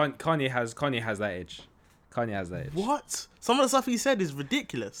individuals, Kanye has that edge. Kanye has that edge. What? Some of the stuff he said is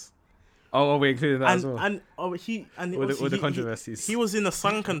ridiculous. Oh, we're including that as well. With the controversies. He was in a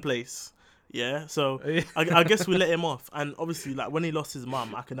sunken place. Yeah, so I guess we let him off. And obviously, like when he lost his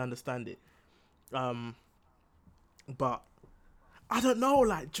mum, I can understand it. But I don't know,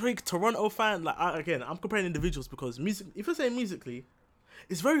 like Drake, Toronto fan. Like I'm comparing individuals because music. If you're saying musically,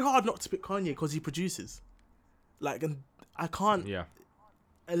 it's very hard not to pick Kanye because he produces. Like, and I can't. Yeah.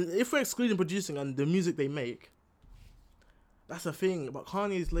 And if we're excluding producing and the music they make, that's the thing. But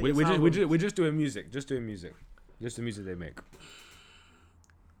Kanye's latest we're just doing music. Just doing music. Just the music they make.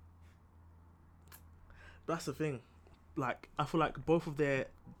 That's the thing. Like, I feel like both of their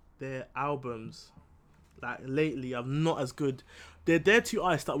albums, like lately, are not as good. They're two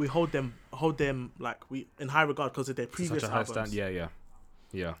artists that we hold them like we in high regard because of their previous Such a high albums.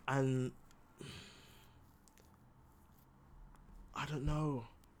 Yeah. And I don't know.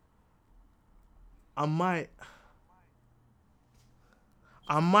 I might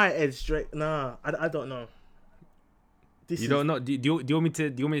edge Drake. Nah, I don't know. Don't know. Do you want me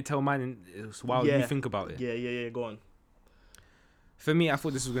to tell mine while you think about it? Yeah. Go on. For me, I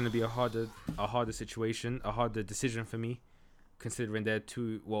thought this was going to be a harder situation, a harder decision for me, considering they're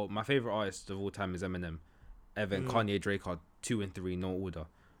two. Well, my favorite artist of all time is Eminem. Kanye, Drake are 2 and 3, no order.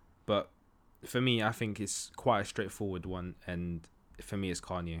 But for me, I think it's quite a straightforward one, and for me, it's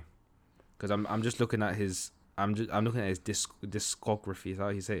Kanye, because I'm just looking at his. I'm looking at his discography. Is that how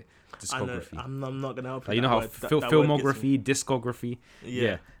you say it? Discography. I'm not gonna help you. Like, you know how filmography, discography.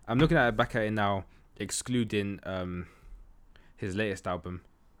 Yeah. I'm looking at it back at it now, excluding his latest album.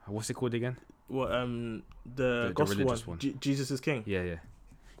 What's it called again? What the gospel religious one? Jesus is King. Yeah.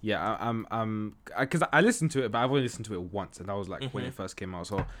 I'm because I listened to it, but I've only listened to it once, and that was like when it first came out.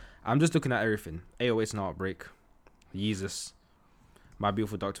 So I'm just looking at everything. 808s and Heartbreak, Jesus, My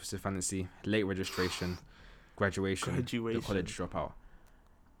Beautiful Dark Twisted Fantasy, Late Registration, Graduation, The College Dropout.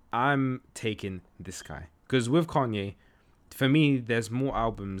 I'm taking this guy because with Kanye, for me, there's more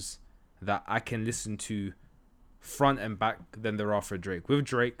albums that I can listen to front and back than there are for Drake. With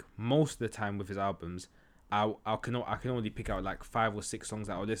Drake, most of the time with his albums, I can only pick out like 5 or 6 songs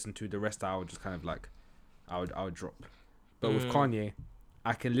that I'll listen to. The rest I would just kind of like I would drop. But with Kanye,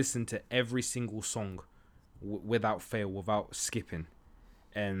 I can listen to every single song without fail, without skipping,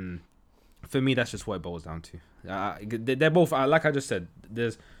 and for me, that's just what it boils down to. They're both, like I just said,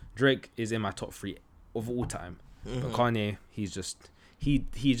 Drake is in my top 3 of all time. But Kanye, he's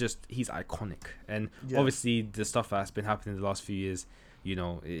iconic. And obviously the stuff that's been happening in the last few years, you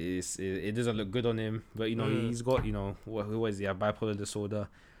know, it doesn't look good on him. But, you know, he's got, you know, what is he, a bipolar disorder.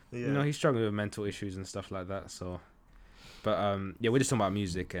 Yeah. You know, he's struggling with mental issues and stuff like that. So, but we're just talking about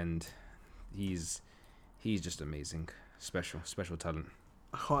music, and he's just amazing. Special talent.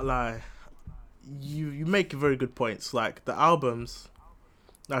 I can't lie. You make very good points. Like the albums,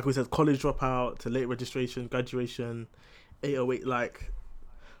 like we said, College Dropout to Late Registration, Graduation, 808. Like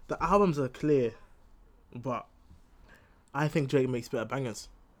the albums are clear, but I think Drake makes better bangers.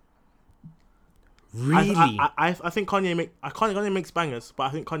 Really? I think Kanye makes bangers, but I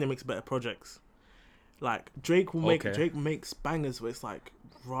think Kanye makes better projects. Like Drake makes bangers where it's like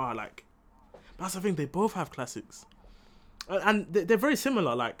raw, like. That's the thing. They both have classics, and they're very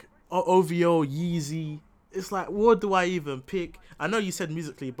similar. Like OVO, Yeezy. It's like, what do I even pick? I know you said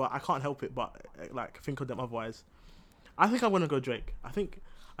musically, but I can't help it. But like, think of them otherwise. I think I'm gonna go Drake. I think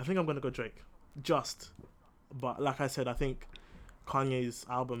I'm gonna go Drake. But like I said, I think Kanye's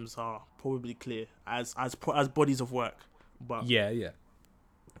albums are probably clear as bodies of work. But Yeah.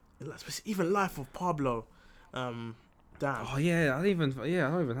 even Life of Pablo, damn. Oh yeah, I don't even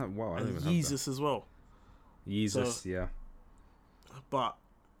have. Wow, I don't And even have Yeezus as well. that. Yeezus, So- yeah. But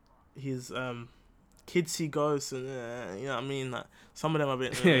his Kids See Ghosts and you know what I mean. Like, some of them are a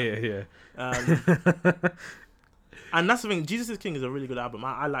bit. Yeah. And that's the thing. Jesus is King is a really good album.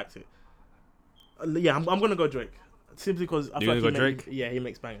 I liked it. Yeah, I'm gonna go Drake simply because I You're feel gonna like go Drake? he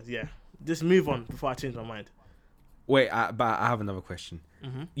makes bangers. Yeah, just move on before I change my mind. Wait, but I have another question.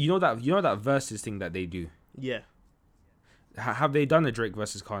 Mm-hmm. You know that versus thing that they do. Yeah. Have they done a Drake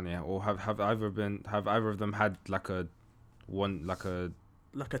versus Kanye, or have either of them had like a Like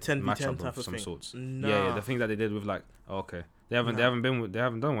a 10v10 matchup type of of some thing. sorts? No. Yeah, the thing that they did with like, oh, okay, they haven't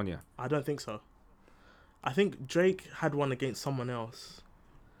done one yet. I don't think so. I think Drake had one against someone else.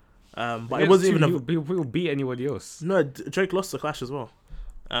 But it wasn't even a. people beat anybody else. No, Drake lost the Clash as well.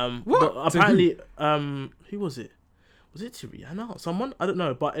 What? But To apparently, who was it? Was it to Rihanna or someone? I don't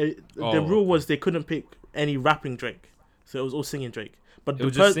know. But the rule was they couldn't pick any rapping Drake, so it was all singing Drake. But It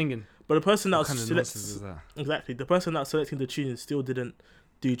was just singing. But the person that What was kind of nonsense is that? exactly the person that was selecting the tunes still didn't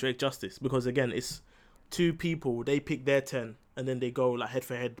do Drake justice, because again, it's two people. They pick their 10 and then they go like head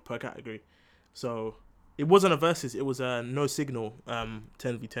for head per category. So it wasn't a versus. It was a no signal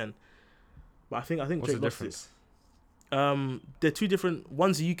 10v10. But I think What's Drake the lost difference? it. They're two different.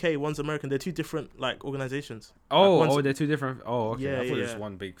 One's UK, one's American. They're two different like organizations. Oh, they're two different. Oh, okay. Yeah, I thought it was yeah.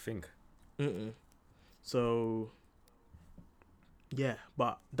 one big thing. Mm-mm. So yeah,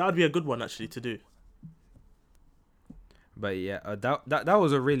 but that would be a good one actually to do. But yeah, that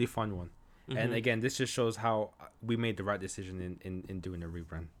was a really fun one. And Mhm. again, this just shows how we made the right decision in doing a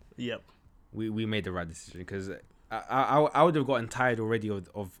rebrand. Yep. We made the right decision, because I would have gotten tired already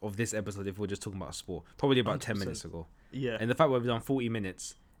of this episode if we were just talking about sport. Probably about 10 minutes 100%. ago. Yeah. And the fact that we've done 40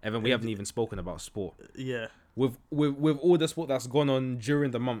 minutes and then we haven't even spoken about sport. Yeah. With all the sport that's gone on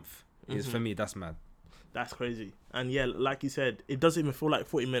during the month, is for Mhm. me, that's mad. That's crazy. And yeah, like you said, it doesn't even feel like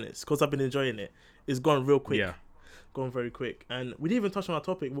 40 minutes because I've been enjoying it. It's gone real quick. Yeah. Gone very quick. And we didn't even touch on our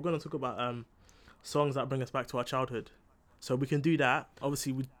topic. We're going to talk about songs that bring us back to our childhood. So we can do that.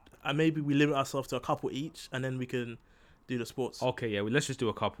 Obviously, maybe we limit ourselves to a couple each, and then we can do the sports. Okay, yeah, well, let's just do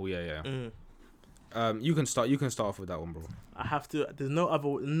a couple. Yeah. You can start off with that one, bro. I have to. There's no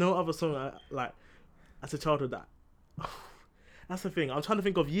other song I, like as a childhood that. That's the thing. I'm trying to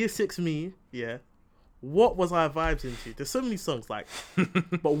think of year 6 me. Yeah, what was I vibes into? There's so many songs like,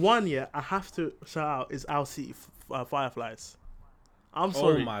 but one I have to shout out is Owl City Fireflies. I'm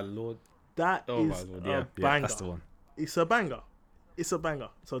sorry. Oh my lord. That Oh my is lord. a Yeah, banger. that's the one. It's a banger. It's a banger.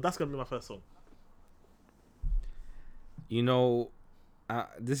 So that's gonna be my first song. You know,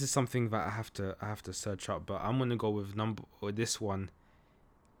 this is something that I have to search up, but I'm gonna go with this one.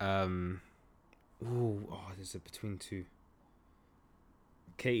 There's a between two.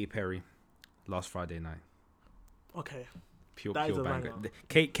 Katy Perry, Last Friday Night. Okay. Pure That is a banger. banger.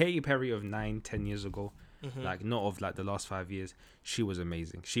 Katy Perry of 9-10 years ago, Mhm. like not of like the last 5 years. She was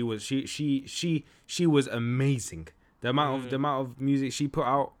amazing. She was amazing. The amount of music she put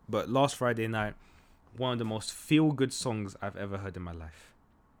out, but Last Friday Night, one of the most feel good songs I've ever heard in my life.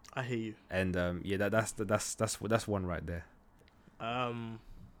 I hear you. And that's one right there. I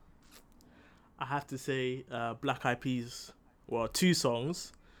have to say, Black Eyed Peas. Well, 2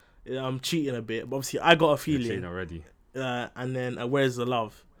 songs. I'm cheating a bit, but obviously I got a You're feeling. cheating already. And then Where's the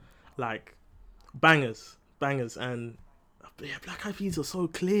Love, like bangers, and yeah, Black Eyed Peas are so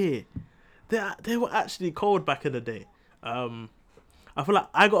clear. They were actually cold back in the day. I feel like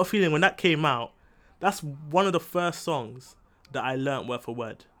I got a feeling when that came out, that's one of the first songs that I learnt word for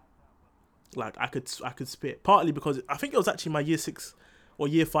word. Like I could spit, partly because I think it was actually my year 6 or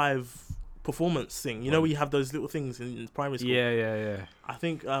year 5 performance thing. You know, where you have those little things in primary school. Yeah. I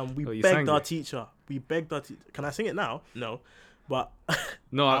think we you begged sang our it? teacher. Can I sing it now? No, but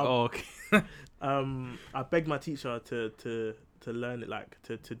No, okay. I begged my teacher to learn it, like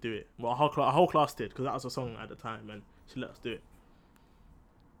to do it. Well, our whole class did, because that was a song at the time, and she let us do it.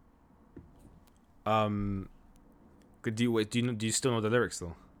 Do you still know the lyrics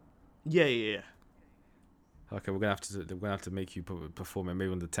though? Yeah. Okay, we're gonna have to make you perform it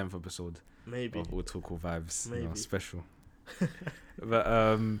maybe on the 10th episode. Maybe. Of We'll Talk All Vibes. Maybe. Special.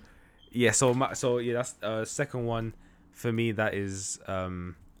 But yeah. So that's second one for me. That is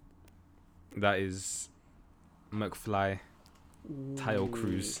That is McFly, Tile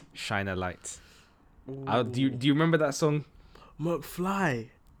Cruz, Shine a Light. Do you remember that song? McFly.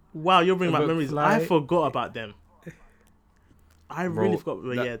 Wow, you're bringing back memories. I McFly. forgot about them. I Bro, really forgot.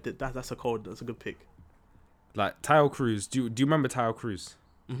 But yeah, that's a good pick. Like Tile Cruz. Do you remember Tile Cruz?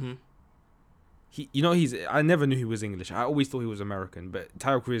 Mm-hmm. I never knew he was English. I always thought he was American, but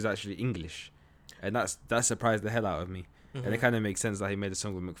Tile Cruz is actually English, and that surprised the hell out of me. Mm-hmm. And it kind of makes sense that he made a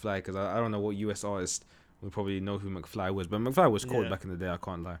song with McFly, because I don't know what US artist would probably know who McFly was, but McFly was cool back in the day. I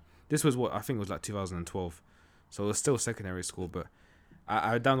can't lie. This was what I think it was like 2012, so it was still secondary school. But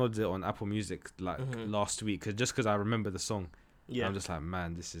I downloaded it on Apple Music like last week, because I remember the song. Yeah, I'm just like,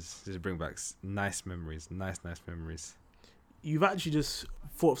 man, this bring back nice memories, nice memories. You've actually just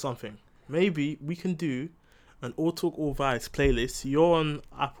thought of something. Maybe we can do an All Talk All Vibes playlist. You're on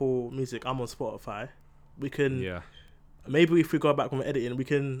Apple Music, I'm on Spotify. We can maybe if we go back when we're editing, we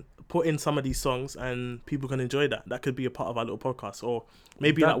can put in some of these songs and people can enjoy that. That could be a part of our little podcast. Or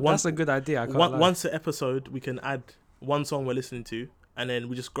maybe that's a good idea. Once an episode, we can add one song we're listening to, and then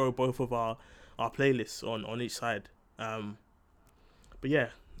we just grow both of our playlists on each side. But yeah,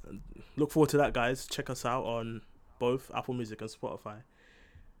 look forward to that, guys. Check us out on both Apple Music and Spotify.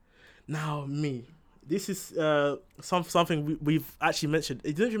 Now, this is something we've actually mentioned.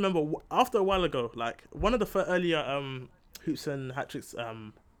 I didn't remember after a while ago, like one of the earlier Hoops and Hat-Tricks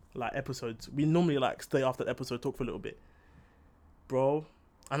like episodes. We normally like stay after the episode, talk for a little bit, bro.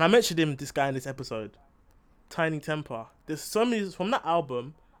 And I mentioned this guy in this episode, Tiny Temper. There's so many from that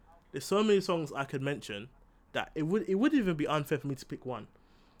album. There's so many songs I could mention that it would even be unfair for me to pick one.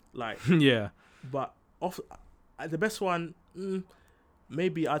 Like yeah, but the best one.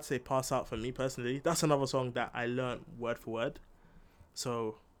 Maybe I'd say Pass Out for me personally. That's another song that I learned word for word.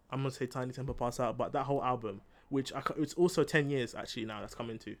 So I'm going to say Tiny Temper, Pass Out. But that whole album, which it's also 10 years actually now that's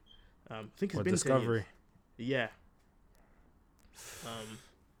coming to. I think it's been Discovery. 10 years. Yeah.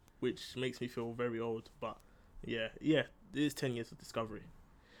 Which makes me feel very old. But yeah, it is 10 years of Discovery.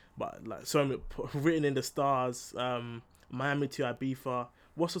 But like so Written in the Stars, Miami to Ibiza.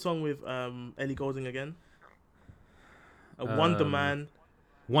 What's the song with Ellie Goulding again? Wonder Man.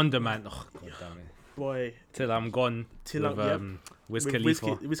 Oh, God damn it. Boy. Till I'm Gone. Wiz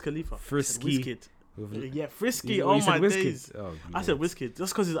Khalifa. Wiz Khalifa. Frisky. Yeah, Frisky. Oh my days. Oh, I said Wizkid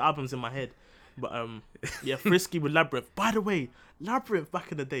just because his album's in my head. But yeah, Frisky with Labyrinth. By the way, Labyrinth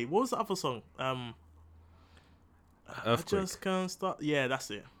back in the day. What was the other song? Earthquake. I just can't stop. Yeah, that's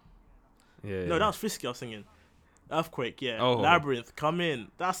it. Yeah. No, that was Frisky I was singing. Earthquake, yeah. Oh. Labyrinth, come in.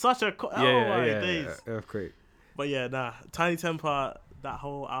 That's such a... my days. Earthquake. But yeah, Tiny Temper, that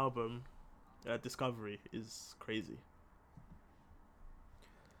whole album, Discovery, is crazy.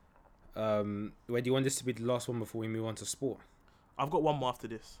 Where do you want this to be the last one before we move on to sport? I've got one more after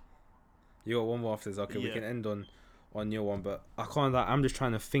this. You got one more after this? Okay, Yeah. we can end on your one, but I can't. I'm just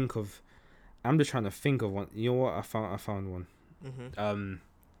trying to think of one. You know what? I found one. Mm-hmm.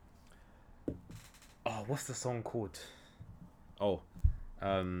 Oh, what's the song called? Oh,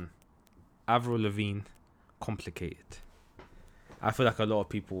 Avril Lavigne, Complicated. I feel like a lot of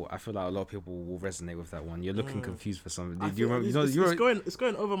people will resonate with that one. You're looking confused for something. Do you remember? It's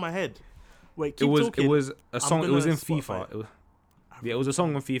going over my head. Wait, keep talking. It was a song. It was in Spotify. FIFA. It was a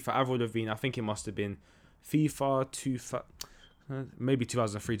song on FIFA. Avril Lavigne. I think it must have been FIFA maybe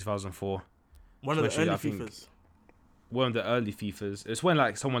 2003, 2004. One of the early FIFAs. One of the early FIFAs. It's when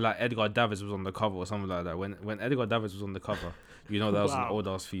like someone like Edgar Davids was on the cover or something like that. When Edgar Davids was on the cover, that was an old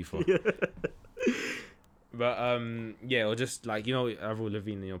ass FIFA. Yeah. But or just like Avril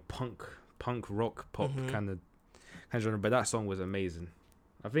Lavigne, punk rock pop kind of genre. But that song was amazing.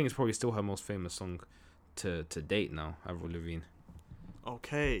 I think it's probably still her most famous song to date now. Avril Lavigne.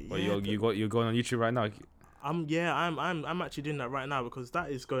 Okay. But you're going on YouTube right now. I'm actually doing that right now because that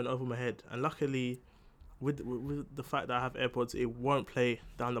is going over my head, and luckily, with the fact that I have AirPods, it won't play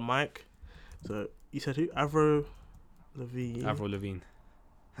down the mic. So you said who? Avril Lavigne. Avril Lavigne.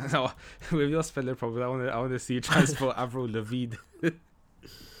 No, with your spelling problem, I want to see you try to spell Avril Lavigne.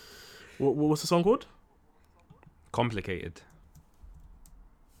 What's the song called? Complicated.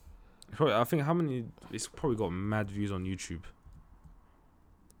 I think it's probably got mad views on YouTube.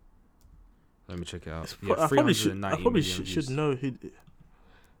 Let me check it out. I probably should know who.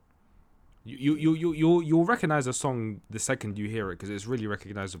 You'll recognize a song the second you hear it because it's really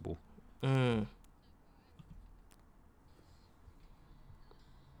recognizable.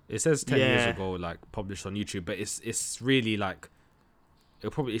 It says 10 years ago, like published on YouTube, but it's really like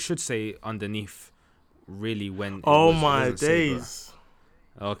it should say underneath really when. Oh my days!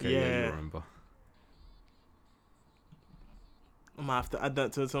 Okay, yeah, you remember. I might have to add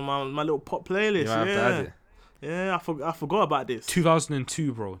that to my little pop playlist. You might have to add it. Yeah, I forgot about this.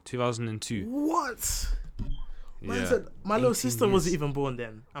 2002, bro. 2002. What? Man Yeah. said my little 18 sister years. wasn't even born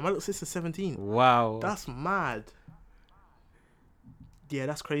then, and my little sister's 17. Wow. That's mad. Yeah,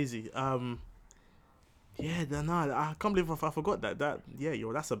 that's crazy. Yeah, no, I can't believe I forgot that.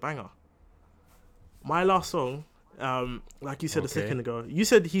 That's a banger. My last song, like you said a Okay. second ago, you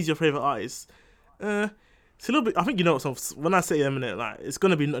said he's your favorite artist. It's a little bit. I think you know what song. When I say Eminem, like it's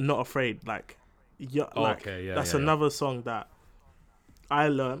gonna be Not Afraid. Like, yeah, like Okay, yeah, that's yeah, yeah. another song that I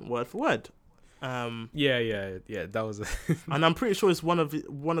learned word for word. Yeah. That was. And I'm pretty sure it's one of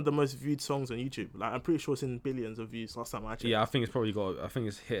the most viewed songs on YouTube. Like I'm pretty sure it's in billions of views. Last time I checked. Yeah, I think it's probably got. I think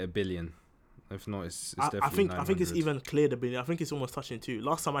it's hit 1 billion. If not, it's definitely. I think it's 900. even cleared 1 billion. I think it's almost touching 2.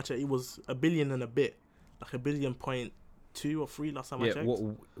 Last time I checked, it was 1 billion and a bit, like 1.2 or 3. Last time I Yeah, checked.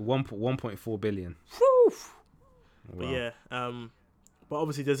 1.4 billion. Whew. But Wow. yeah, but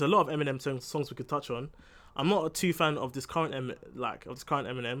obviously there's a lot of Eminem songs we could touch on. I'm not a too fan of this current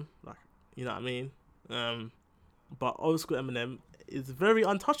Eminem, like you know what I mean. But old school Eminem is very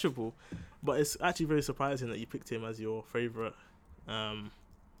untouchable. But it's actually very surprising that you picked him as your favorite.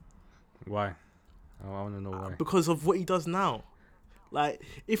 Why? I want to know why. Because of what he does now. Like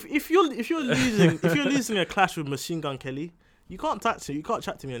if you're losing a clash with Machine Gun Kelly, you can't chat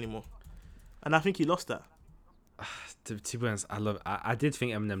to me anymore. And I think he lost that. To be honest, I did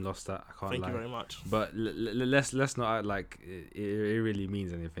think Eminem lost that. I can't Thank lie. you very much. But let's not act like it really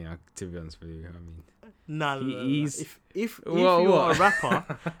means anything. To be honest with you, I mean, Nah. he's- If Whoa, you're what? a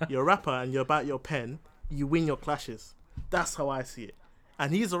rapper and you're about your pen, you win your clashes. That's how I see it.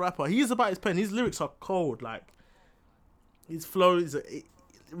 And he's a rapper. He's about his pen. His lyrics are cold. Like his flow is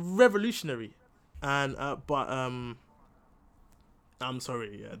revolutionary. And I'm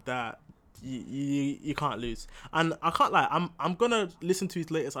sorry, that you can't lose. And I can't lie. I'm gonna listen to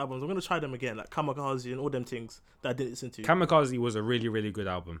his latest albums. I'm gonna try them again, like Kamikaze and all them things that I didn't listen to. Kamikaze was a really, really good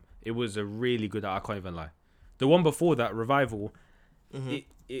album. It was a really good. I can't even lie. The one before that, Revival,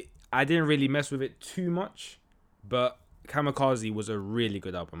 I didn't really mess with it too much, but Kamikaze was a really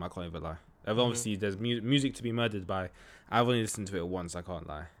good album. I can't even lie. Obviously, there's music to be murdered by. I've only listened to it once. I can't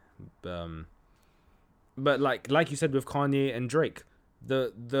lie. But like you said with Kanye and Drake,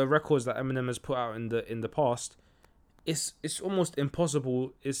 the records that Eminem has put out in the past, it's almost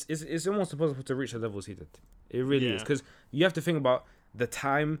impossible. It's almost impossible to reach the levels he did. It really is, because you have to think about the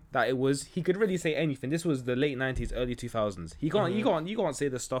time that it was. He could really say anything. This was the late 90s, early 2000s. You can't say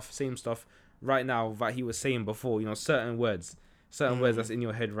the same stuff right now that he was saying before. You know, certain words that's in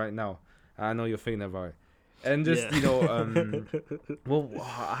your head right now. I know you're thinking about it. And just, well,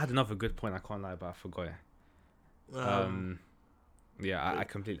 I had another good point. I can't lie, but I forgot it. Yeah, I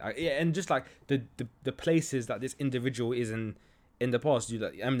completely. And just like the places that this individual is in the past,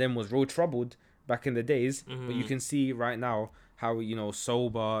 Eminem was real troubled back in the days, but you can see right now how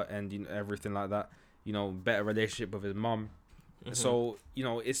sober and everything like that. Better relationship with his mum. So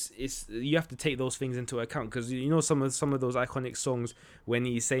it's you have to take those things into account, because some of those iconic songs when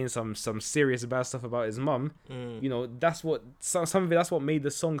he's saying some serious bad stuff about his mum. That's what some of it. That's what made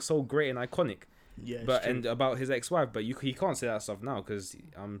the song so great and iconic. Yeah, And about his ex-wife, but he can't say that stuff now, because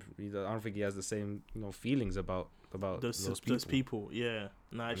I don't think he has the same feelings about those people. Yeah,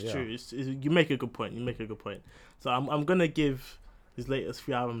 it's true. You make a good point. So I'm gonna give his latest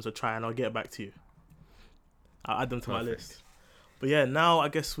 3 albums a try, and I'll get back to you. I'll add them to my list. But yeah, now I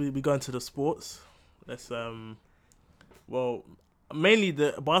guess we go into the sports. Let's well, mainly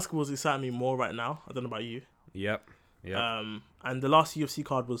the basketball's exciting me more right now. I don't know about you. Yep. And the last UFC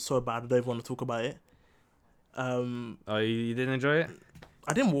card was so bad, I don't even want to talk about it. Oh, you didn't enjoy it?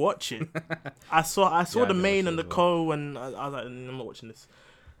 I didn't watch it. I saw the main and the co, and I was like, I'm not watching this.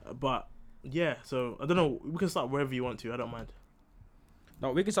 But yeah, so I don't know. We can start wherever you want to. I don't mind.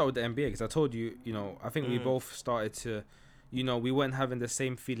 No, we can start with the NBA, because I told you, I think we both started to, we weren't having the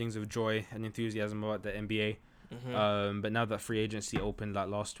same feelings of joy and enthusiasm about the NBA. But now that free agency opened like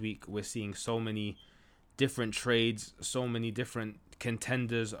last week, we're seeing so many different trades, so many different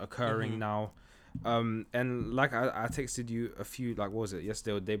contenders occurring now. And like I texted you a few, like, what was it,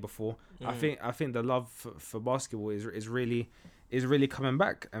 yesterday or the day before? I think the love for basketball is really coming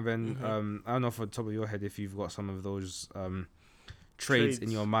back. And then I don't know, off the top of your head, if you've got some of those trades in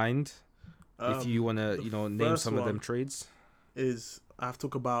your mind, if you want to name some of them trades. I have to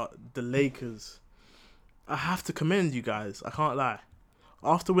talk about the Lakers. I have to commend you guys. I can't lie.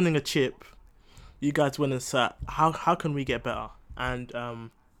 After winning a chip, you guys went and sat, how can we get better? And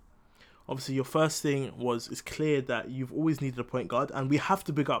obviously your first thing it's clear that you've always needed a point guard, and we have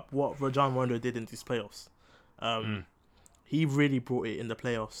to big up what Rajon Rondo did in these playoffs. he really brought it in the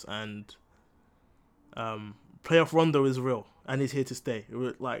playoffs, and playoff Rondo is real and he's here to stay.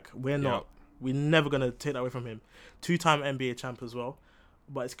 We're never gonna take that away from him. 2-time NBA champ as well,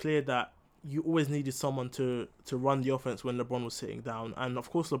 but it's clear that you always needed someone to run the offense when LeBron was sitting down, and of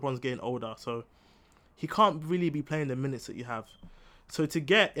course LeBron's getting older, so he can't really be playing the minutes that you have. So to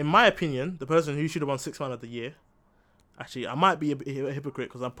get, in my opinion, the person who should have won Sixth Man of the Year. Actually, I might be a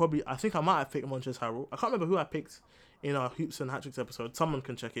hypocrite because I think I might have picked Montrezl Harrell. I can't remember who I picked in our Hoops and Hat Tricks episode. Someone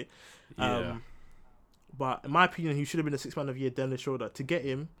can check it. But in my opinion, he should have been the Sixth Man of the Year, Dennis Schroeder. To get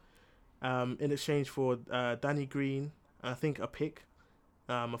him in exchange for Danny Green, and I think a pick.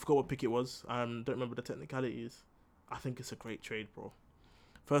 I forgot what pick it was. Don't remember the technicalities. I think it's a great trade, bro.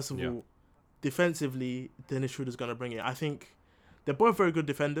 First of all, defensively, Dennis Schroeder's going to bring it. I think they're both very good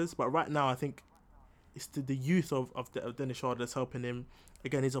defenders, but right now I think it's the youth of Dennis Schroeder that's helping him.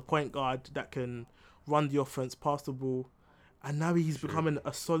 Again, he's a point guard that can run the offense, pass the ball, and now he's becoming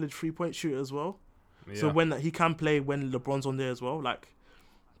a solid 3-point shooter as well. Yeah. So when he can play when LeBron's on there as well,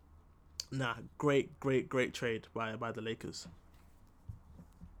 great trade by the Lakers.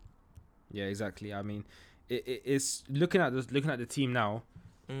 Yeah, exactly. I mean, it's looking at the team now.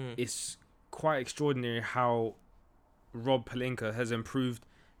 It's quite extraordinary how Rob Pelinka has improved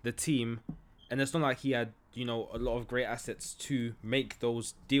the team, and it's not like he had a lot of great assets to make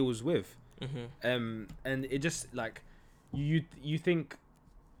those deals with. And it just you think,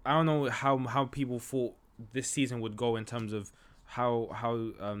 I don't know how people thought this season would go in terms of how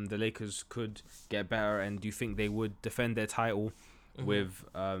the Lakers could get better, and do you think they would defend their title with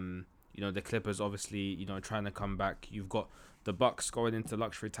the Clippers obviously trying to come back. You've got the Bucks going into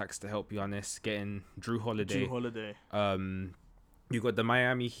luxury tax to help Giannis, getting Drew Holiday. You've got the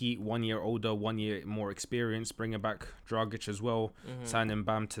Miami Heat, 1 year older, 1 year more experience, bringing back Dragic as well, signing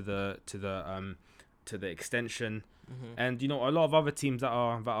Bam to the extension, and a lot of other teams that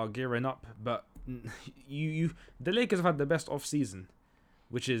are gearing up. But the Lakers have had the best off season,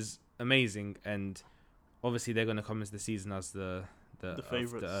 which is amazing, and obviously they're going to come into the season as the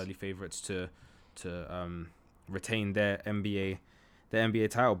early favorites to retain their NBA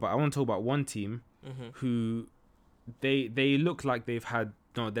title. But I want to talk about one team who they look like they've had.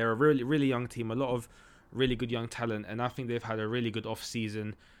 They're a really really young team, a lot of really good young talent, and I think they've had a really good off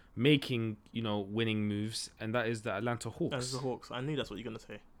season, making winning moves, and that is the Atlanta Hawks. That's the Hawks. I knew that's what you're gonna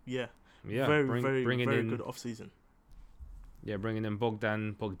say. Yeah. Bringing very in good off season. Yeah, bringing in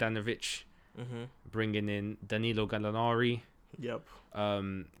Bogdanovic, bringing in Danilo Gallinari. Yep.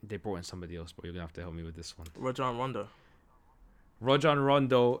 They brought in somebody else, but you're gonna have to help me with this one. Rajon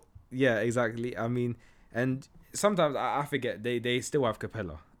Rondo. Yeah, exactly. I mean, and sometimes I forget they still have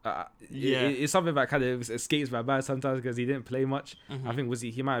Capella. It's something that kind of escapes my mind sometimes because he didn't play much. I think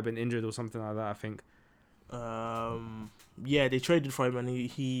he might have been injured or something like that. I think. Yeah, they traded for him and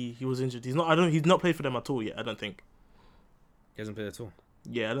he was injured. He's not played for them at all yet. I don't think. He hasn't played at all.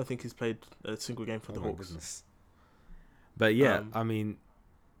 Yeah, I don't think he's played a single game for the Hawks. Goodness. But yeah, I mean,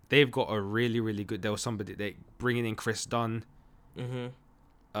 they've got a really really good. There was somebody they bringing in Chris Dunn.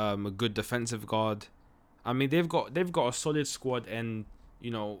 A good defensive guard. I mean, they've got a solid squad, and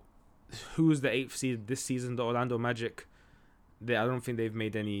who's the 8th seed this season? The Orlando Magic. I don't think they've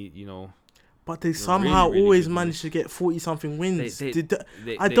made any. But they somehow really, really always manage to get 40-something wins.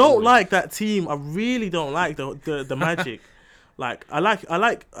 I don't like that team. I really don't like the Magic. I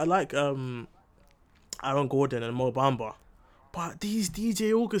like Aaron Gordon and Mo Bamba, but these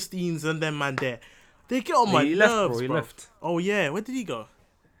DJ Augustines and them man there, they get on my nerves, bro. He left. Oh yeah, where did he go?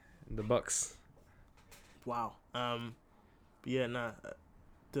 The Bucks. Wow. Yeah, nah.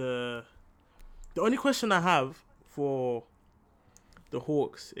 The only question I have for the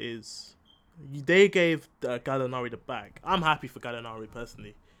Hawks is they gave Gallinari the bag. I'm happy for Gallinari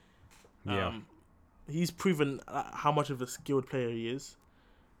personally. Yeah. He's proven how much of a skilled player he is,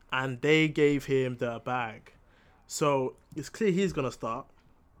 and they gave him the bag. So it's clear he's gonna start.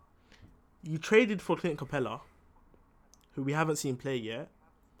 You traded for Clint Capella, who we haven't seen play yet,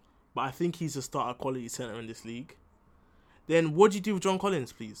 but I think he's a starter quality center in this league. Then what do you do with John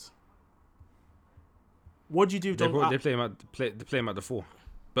Collins, please? What do you do with John? They play him at the 4,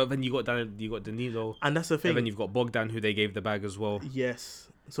 but then you got Danilo, and that's the thing. And then you've got Bogdan, who they gave the bag as well. Yes,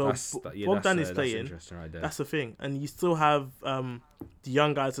 so Bogdan is playing. That's right there. That's the thing, and you still have the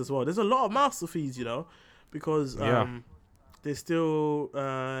young guys as well. There's a lot of master fees, because there's still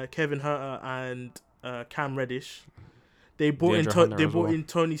Kevin Huerter and Cam Reddish. They brought in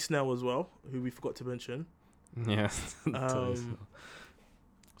Tony Snell as well, who we forgot to mention. Yeah.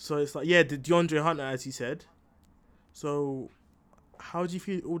 So it's like, the DeAndre Hunter, as you said. So how do you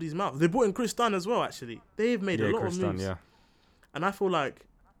feel all these mouths? They brought in Chris Dunn as well, actually. They've made a lot of moves. And I feel like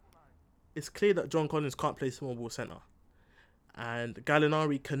it's clear that John Collins can't play small ball centre, and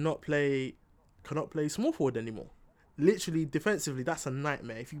Gallinari cannot play small forward anymore. Literally, defensively, that's a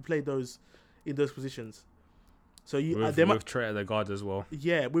nightmare if you play those in those positions. So with Trent at the guard as well.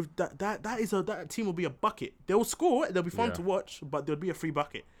 Yeah, with that team will be a bucket. They'll score. They'll be fun to watch, but there'll be a free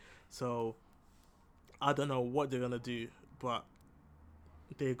bucket. So I don't know what they're gonna do, but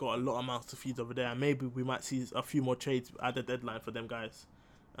they got a lot of mouths to feed over there, and maybe we might see a few more trades at the deadline for them guys.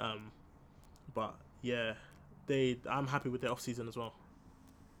 But yeah, I'm happy with their off season as well.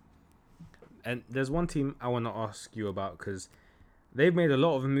 And there's one team I want to ask you about because they've made a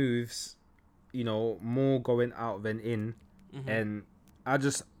lot of moves, more going out than in, and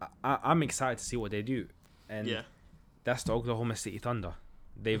I'm excited to see what they do. And that's the Oklahoma City Thunder.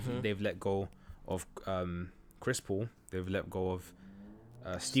 They've let go of Chris Paul. They've let go of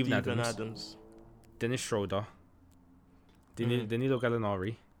Steven Adams, Dennis Schroeder, Danilo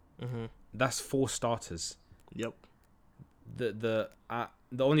Gallinari. That's 4 starters. Yep. The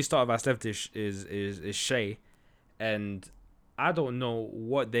only starter that's left is Shea, and I don't know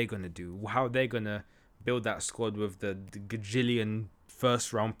what they're gonna do, how they're gonna build that squad with the gajillion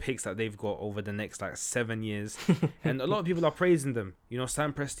first round picks that they've got over the next 7 years. And a lot of people are praising them.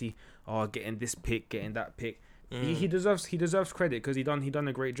 Sam Presti, getting this pick, getting that pick. He deserves credit because he done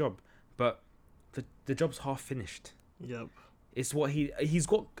a great job, but the job's half finished. Yep. It's what he's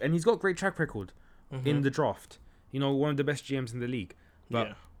got great track record in the draft. One of the best GMs in the league.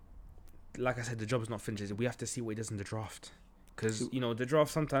 But like I said, the job's not finished. We have to see what he does in the draft, because the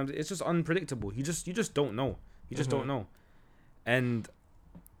draft sometimes it's just unpredictable. You just don't know. You just don't know. And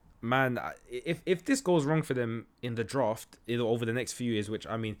man, if this goes wrong for them in the draft over the next few years, which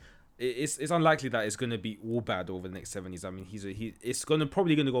I mean, it's unlikely that it's going to be all bad over the next 7 years. I mean, it's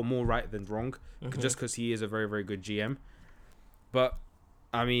probably going to go more right than wrong, just because he is a very, very good GM. But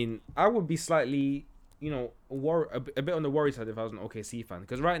I mean, I would be slightly, a bit on the worry side if I was an OKC fan,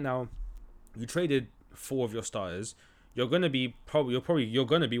 because right now you traded 4 of your starters. You're gonna be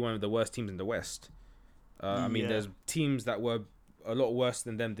one of the worst teams in the West. I mean, there's teams that were a lot worse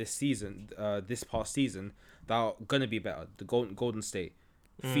than them this past season, that are gonna be better. The Golden State,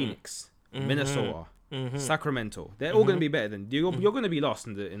 Phoenix, Minnesota, Sacramento. They're all gonna be better than you're gonna be lost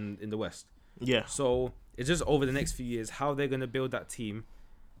in the West. Yeah. So it's just over the next few years how they're gonna build that team.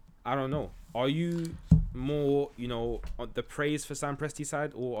 I don't know. Are you more, on the praise for Sam Presti's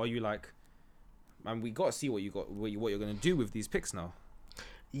side, or are you like, man, we got to see what you're going to do with these picks now?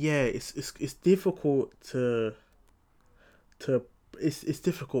 Yeah, it's difficult it's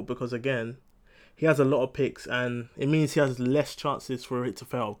difficult because, again, he has a lot of picks, and it means he has less chances for it to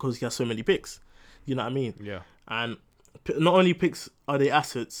fail because he has so many picks. You know what I mean? Yeah. And not only picks are they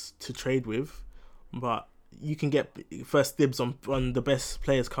assets to trade with, but you can get first dibs on the best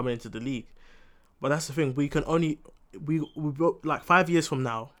players coming into the league. But that's the thing, we 5 years from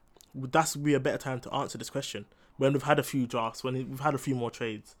now, that's be a better time to answer this question, when we've had a few drafts, when we've had a few more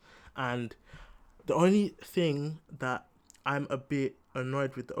trades. And the only thing that I'm a bit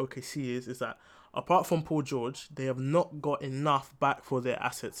annoyed with the OKC is that apart from Paul George, they have not got enough back for their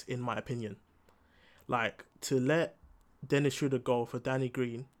assets, in my opinion. Like, to let Dennis Schroeder go for Danny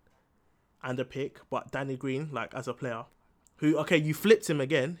Green and a pick, but Danny Green, as a player, who, okay, you flipped him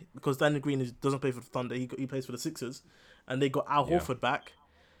again because Danny Green doesn't play for the Thunder, he plays for the Sixers, and they got Al Horford back.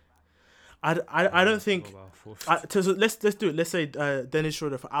 I don't think. So let's do it. Let's say Dennis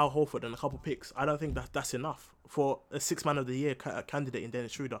Schroeder for Al Horford and a couple picks. I don't think that's enough for a 6 Man of the Year candidate in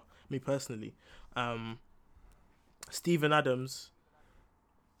Dennis Schroeder. Me personally, Steven Adams.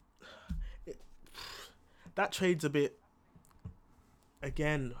 That trade's a bit.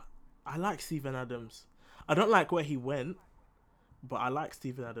 Again, I like Steven Adams. I don't like where he went, but I like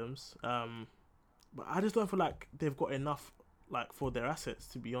Steven Adams. But I just don't feel like they've got enough for their assets,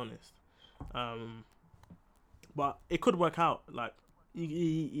 to be honest. But it could work out.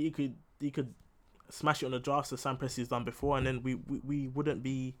 You could smash it on the drafts as Sam Presti's done before, and then we wouldn't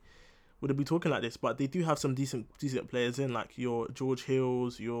be talking like this. But they do have some decent players in, like your George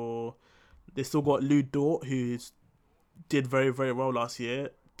Hills. They still got Lou Dort, who did very, very well last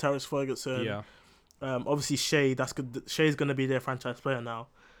year. Terrence Ferguson. Yeah. Obviously Shea. That's good. Shea's gonna be their franchise player now,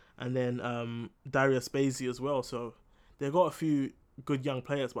 and then Darius Bazley as well. So they've got a few good young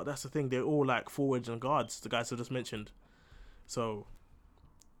players, but that's the thing, they're all forwards and guards, the guys I just mentioned. So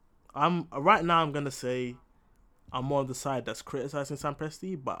I'm gonna say I'm more on the side that's criticizing Sam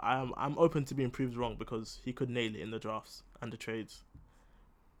Presti, but I'm open to being proved wrong because he could nail it in the drafts and the trades.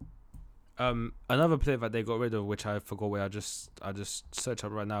 Another player that they got rid of, which I forgot where I just searched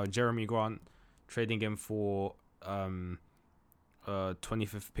up right now, Jeremy Grant, trading him for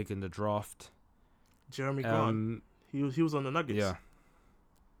 25th pick in the draft. Jeremy Grant. He was on the Nuggets. Yeah.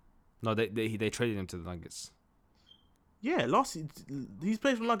 No, they traded him to the Nuggets. Yeah, he's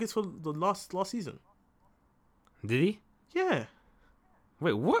played for Nuggets for the last season. Did he? Yeah.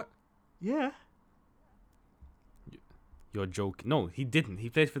 Wait, what? Yeah. You're joking. No, he didn't. He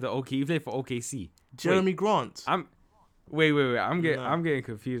played for He played for OKC. Jeremy Grant. Wait. I'm getting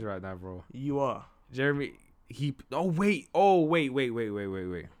confused right now, bro. You are. Jeremy. Wait.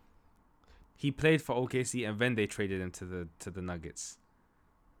 He played for OKC and then they traded him to the Nuggets.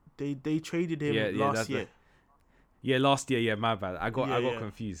 They traded him last year. Last year. Yeah, my bad. I got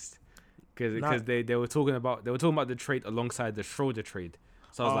confused because they were talking about the trade alongside the Schroeder trade.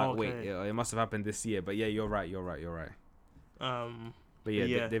 So I was like, wait, it must have happened this year. But yeah, you're right. But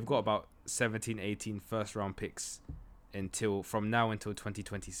yeah, they've got about 17, 18 first round picks from now until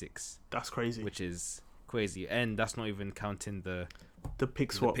 2026. That's crazy. Which is crazy, and that's not even counting the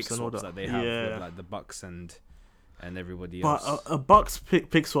pick swaps and all that they have with like the Bucks and everybody else. But a Bucks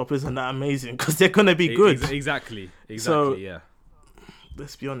pick swap isn't that amazing because they're gonna be good. Exactly. So, yeah.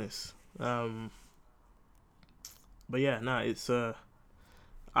 Let's be honest. But yeah, it's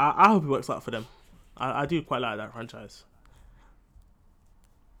I hope it works out for them. I do quite like that franchise.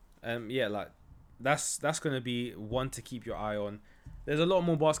 Yeah, like that's gonna be one to keep your eye on. There's a lot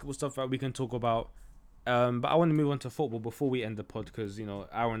more basketball stuff that we can talk about, but I want to move on to football before we end the pod because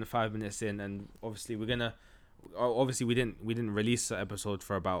hour and 5 minutes in, and obviously we didn't release the episode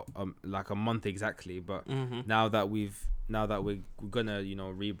for about like a month exactly, but now that we're gonna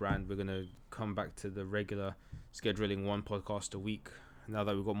rebrand, we're gonna come back to the regular scheduling one podcast a week. Now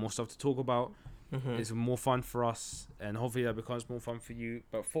that we've got more stuff to talk about, it's more fun for us, and hopefully that becomes more fun for you.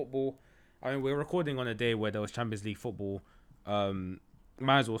 But football, I mean, we're recording on a day where there was Champions League football.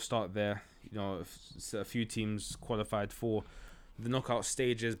 Might as well start there. A few teams qualified for the knockout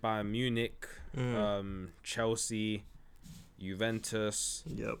stages: Bayern Munich, Chelsea, Juventus.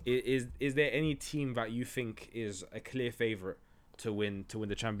 Yep. Is there any team that you think is a clear favorite to win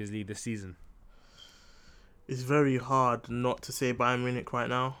the Champions League this season? It's very hard not to say Bayern Munich right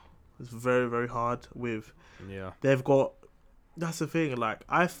now. It's very, very hard they've got, that's the thing, like,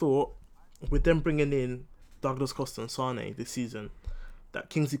 I thought with them bringing in Douglas Costa and Sane this season, that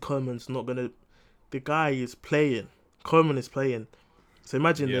Kingsley Coman's not going to, the guy is playing, Coman is playing. So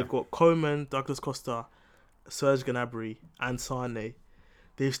imagine they've got Coman, Douglas Costa, Serge Gnabry and Sane.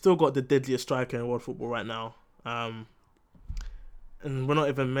 They've still got the deadliest striker in world football right now. And we're not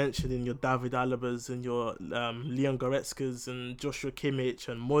even mentioning your David Alabas and your Leon Goretzkas and Joshua Kimmich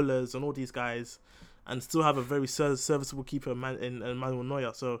and Mullers and all these guys, and still have a very serviceable keeper in Manuel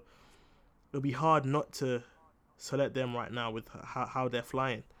Neuer. So it'll be hard not to select them right now with how they're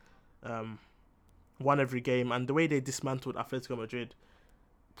flying. Won every game, and the way they dismantled Atletico Madrid,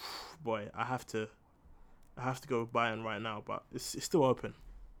 boy, I have to go with Bayern right now, but it's still open.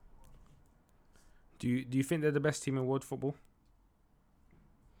 Do you think they're the best team in world football?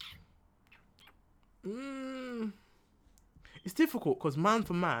 It's difficult because man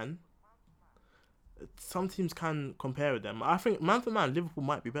for man, some teams can compare with them. I think man for man, Liverpool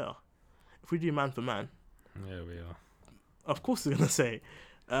might be better. If we do man for man, yeah, we are. Of course, they're gonna say,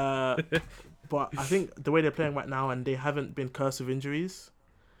 but I think the way they're playing right now, and they haven't been cursed with injuries,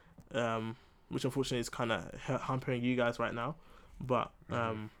 which unfortunately is kind of hampering you guys right now. But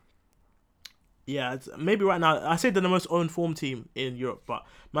yeah, maybe right now I say they're the most owned form team in Europe, but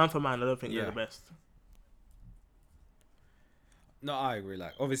man for man, I don't think they're the best. No, I agree.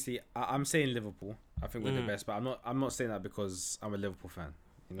 Like, obviously, I'm saying Liverpool. I think we're the best, but I'm not saying that because I'm a Liverpool fan.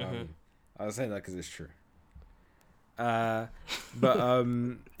 You know what I mean? I was saying that because it's true. But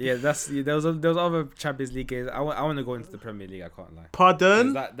yeah, there was other Champions League games. I want to go into the Premier League. I can't lie.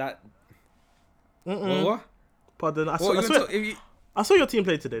 Pardon? What? Pardon? I saw your team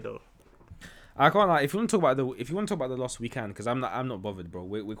play today though. I can't lie. If you want to talk about the loss, we can, because I'm not bothered, bro.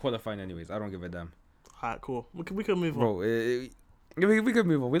 We're qualifying anyways. I don't give a damn. Alright, cool. We can move on. Bro, we could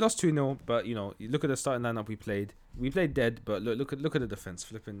move on. We lost 2-0, but you look at the starting lineup we played. We played dead, but look at the defense.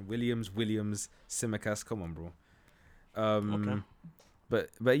 Flipping Williams, Tsimikas. Come on, bro. Okay.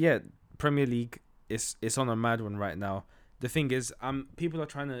 But yeah, Premier League is on a mad one right now. The thing is, people are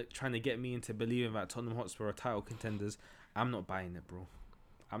trying to get me into believing that Tottenham Hotspur are title contenders. I'm not buying it, bro.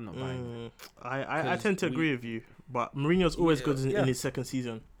 I'm not buying it. I tend to agree with you, but Mourinho's always good in his second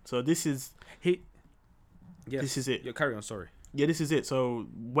season. So this is this is it. Yeah, carry on. Sorry. Yeah, this is it. So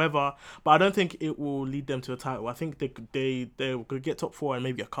but I don't think it will lead them to a title. I think they could get top 4 and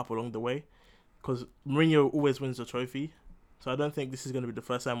maybe a cup along the way, because Mourinho always wins the trophy. So I don't think this is going to be the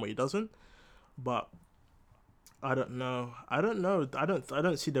first time where he doesn't. But I don't know. I don't know. I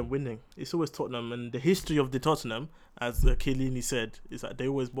don't see them winning. It's always Tottenham, and the history of the Tottenham, as Chiellini said, is that they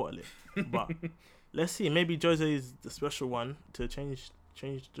always bottle it. But let's see. Maybe Jose is the special one to change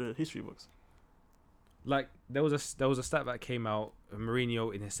the history books. Like there was a stat that came out.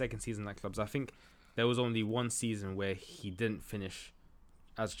 Mourinho in his second season at clubs, I think there was only one season where he didn't finish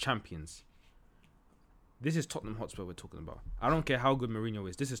as champions. This is Tottenham Hotspur we're talking about. I don't care how good Mourinho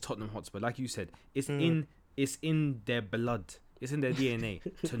is. This is Tottenham Hotspur. Like you said, it's in their blood. It's in their DNA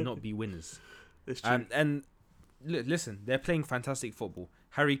to not be winners. It's true. And listen, they're playing fantastic football.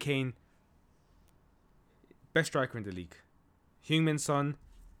 Harry Kane, best striker in the league. Heung-min Son,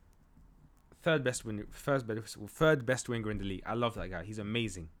 third best winger in the league. I love that guy. He's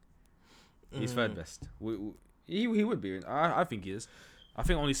amazing. He's third best. He would be. I think he is. I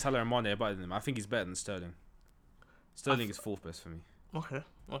think only Salah and Mane are better than him. I think he's better than Sterling. Sterling is fourth best for me. Okay,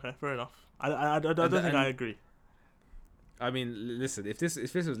 fair enough. I don't think I agree. I mean, listen, if this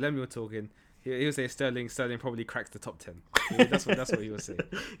was Lemuel talking, he would say Sterling probably cracks the top 10. That's what he would say.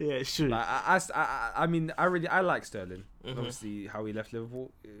 Yeah, it's true. Like, I mean, I like Sterling. Obviously, how he left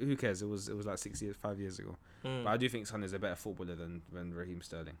Liverpool, who cares? It was like 5 years ago. But I do think Son is a better footballer than Raheem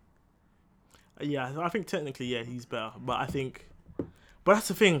Sterling. Yeah, I think technically, yeah, he's better. But that's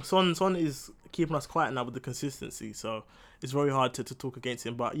the thing. Son is keeping us quiet now with the consistency, so it's very hard to talk against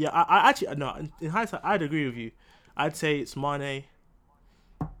him. But yeah, I actually no. In hindsight, I'd agree with you. I'd say it's Mane,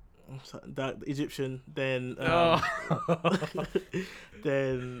 the Egyptian, then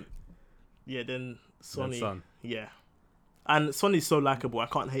then Sonny. Son. Yeah, and Sonny's so likable. I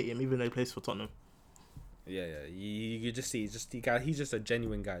can't hate him, even though he plays for Tottenham. Yeah. You just see, he's just a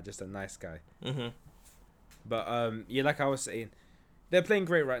genuine guy, just a nice guy. But yeah, like I was saying, they're playing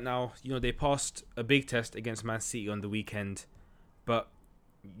great right now. You know, they passed a big test against Man City on the weekend, but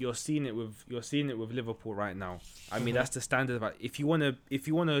you're seeing it with Liverpool right now. I mean, that's the standard that if you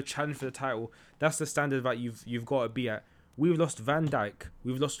wanna challenge for the title, that's the standard that you've got to be at. We've lost Van Dijk,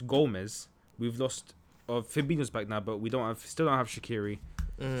 we've lost Gomez, we've lost Fabinho's back now, but still don't have Shaqiri,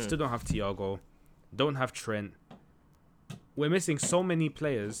 still don't have Thiago, don't have Trent. We're missing so many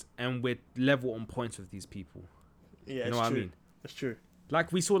players, and we're level on points with these people. Yeah, you know what I mean? That's true.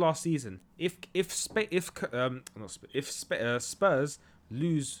 Like we saw last season, if Spurs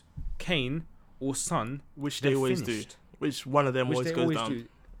lose Kane or Son, which they always finished. do, which one of them always goes down. Do.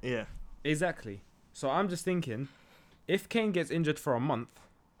 Yeah, exactly. So I'm just thinking, if Kane gets injured for a month,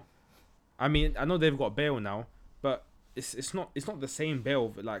 I mean, I know they've got Bale now, but it's not the same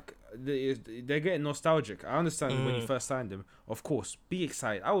Bale. Like they're getting nostalgic. I understand when you first signed him. Of course, be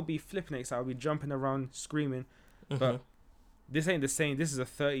excited. I would be flipping excited. I would be jumping around, screaming. But this ain't the same. This is a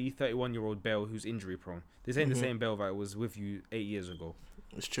 31-year-old Bale who's injury prone. This ain't the same Bale that was with you 8 years ago.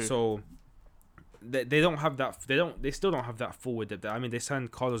 It's true. So they don't have that. They still don't have that forward depth. I mean, they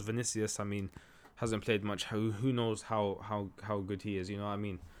signed Carlos Vinicius. I mean, hasn't played much. Who knows how good he is? You know what I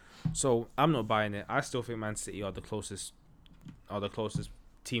mean? So I'm not buying it. I still think Man City are the closest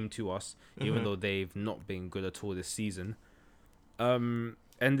team to us, even though they've not been good at all this season.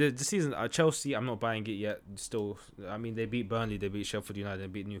 And the season at Chelsea, I'm not buying it yet. Still, I mean, they beat Burnley, they beat Sheffield United, they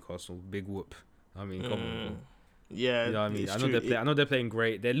beat Newcastle. Big whoop. I mean, come on. Yeah, you know what I mean. I know they're playing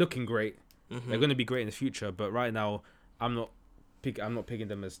great. They're looking great. They're going to be great in the future. But right now, I'm not picking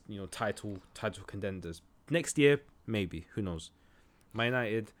them as title contenders. Next year, maybe. Who knows? Man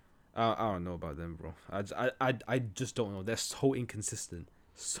United, I don't know about them, bro. I just don't know. They're so inconsistent.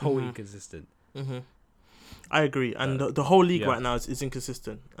 Inconsistent. I agree, and the whole league right now is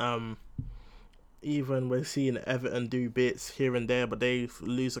inconsistent. Even we're seeing Everton do bits here and there, but they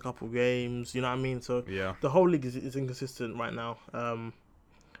lose a couple games. You know what I mean? So the whole league is inconsistent right now.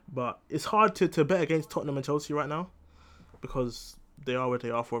 But it's hard to bet against Tottenham and Chelsea right now because they are where they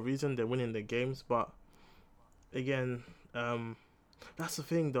are for a reason. They're winning their games, but again, that's the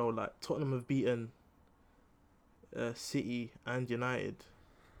thing though. Like Tottenham have beaten City and United,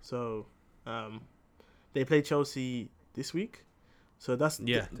 so they play Chelsea this week. So that's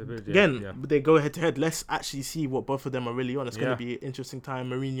they go head to head. Let's actually see what both of them are really on. It's going to be an interesting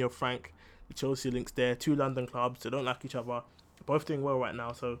time. Mourinho, Frank, the Chelsea links there. 2 London clubs. They don't like each other. Both doing well right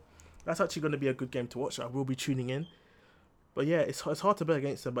now. So that's actually going to be a good game to watch. I will be tuning in. But yeah, it's hard to bet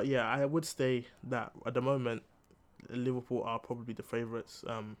against them. But yeah, I would say that at the moment, Liverpool are probably the favourites.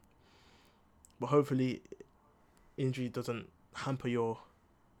 But hopefully, injury doesn't hamper your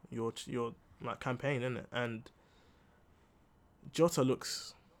like campaign, innit? And Jota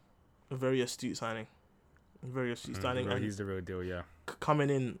looks a very astute signing. Bro, and he's the real deal, yeah.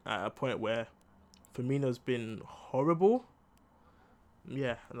 Coming in at a point where Firmino's been horrible.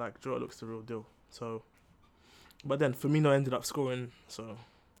 Yeah, like Jota looks the real deal. So But then Firmino ended up scoring, so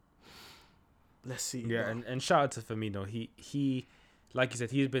let's see. Yeah, and shout out to Firmino. He, like you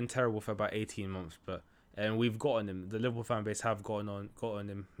said, he's been terrible for about 18 months, but and we've gotten him. The Liverpool fan base have gotten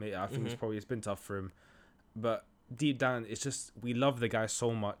him. Mate, I think it's been tough for him, but deep down, it's just we love the guy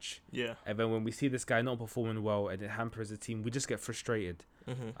so much. Yeah. And then when we see this guy not performing well and it hampers the team, we just get frustrated.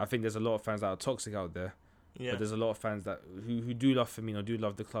 I think there's a lot of fans that are toxic out there. Yeah. But there's a lot of fans that who do love Firmino, do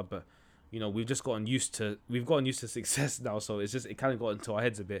love the club, but we've just gotten used to success now, so it kind of got into our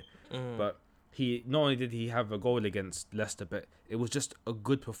heads a bit. But he not only did he have a goal against Leicester, but it was just a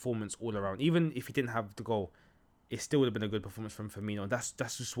good performance all around. Even if he didn't have the goal, it still would have been a good performance from Firmino.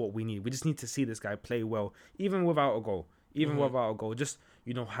 That's just what we need. We just need to see this guy play well, even without a goal. Just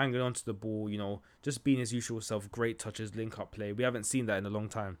hanging on to the ball, just being his usual self. Great touches, link up play. We haven't seen that in a long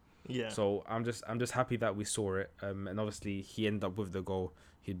time. Yeah. So I'm just happy that we saw it. And obviously he ended up with the goal.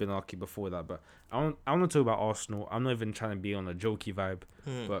 He'd been lucky before that. But I want to talk about Arsenal. I'm not even trying to be on a jokey vibe,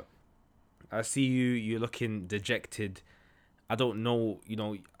 but I see you're looking dejected. I don't know.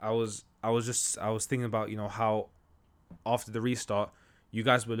 I was thinking about how after the restart, you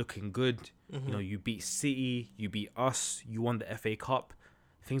guys were looking good. You beat City, you beat us, you won the FA Cup.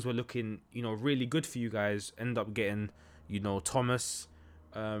 Things were looking, really good for you guys. End up getting, Thomas.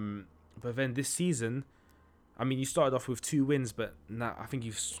 But then this season, I mean, you started off with 2 wins, but now I think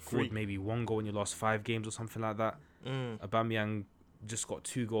you've scored maybe 1 goal in your last 5 games or something like that. Aubameyang just got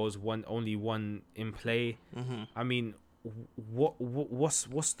 2 goals, only one in play. I mean,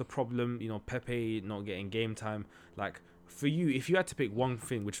 what's the problem? Pepe not getting game time. Like for you, if you had to pick one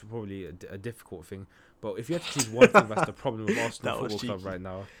thing, which is probably a difficult thing, but if you had to choose one thing that's the problem with Arsenal Football Club right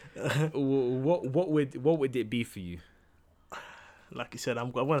now, what would it be for you? Like you said,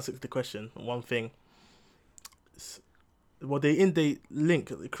 I'm going to stick to the question. One thing. Well, they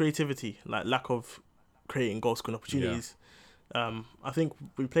link creativity, like lack of creating goal scoring opportunities. Yeah. I think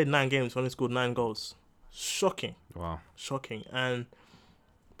we played 9 games, we only scored 9 goals. Shocking. Wow. Shocking. And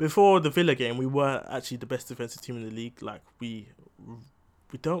before the Villa game, we were actually the best defensive team in the league. Like we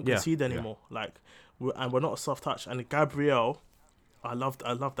don't concede anymore. Like we're not a soft touch. And Gabriel, I love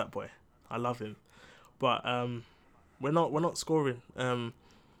that boy. I love him. But we're not scoring.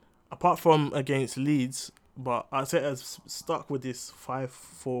 Apart from against Leeds, but I say as stuck with this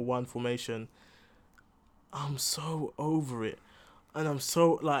 5-4-1 formation. I'm so over it, and I'm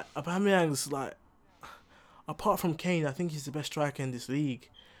so like Aubameyang's like. Apart from Kane, I think he's the best striker in this league.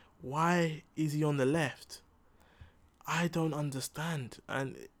 Why is he on the left? I don't understand.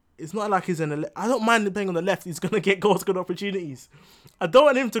 And it's not like he's in the I don't mind him playing on the left. He's going to get goals, good opportunities. I don't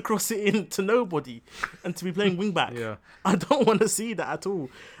want him to cross it in to nobody and to be playing wing back. Yeah. I don't want to see that at all.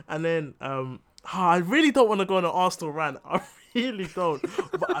 And then I really don't want to go on an Arsenal rant. I really don't.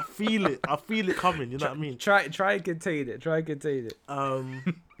 But I feel it. I feel it coming. You know what I mean? Try and contain it.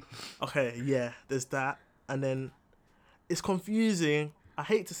 Okay, yeah, there's that. And then it's confusing. I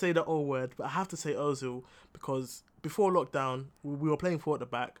hate to say the O word, but I have to say Ozil because before lockdown, we were playing 4 at the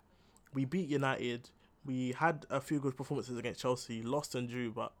back. We beat United. We had a few good performances against Chelsea. Lost and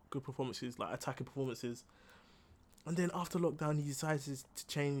drew, but good performances, like attacking performances. And then after lockdown, he decided to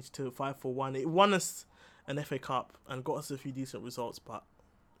change to 5-4-1. It won us an FA Cup and got us a few decent results, but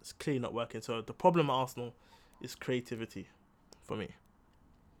it's clearly not working. So the problem at Arsenal is creativity for me.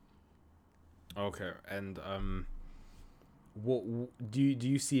 Okay, and what do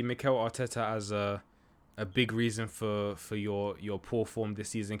you see Mikel Arteta as a big reason for your poor form this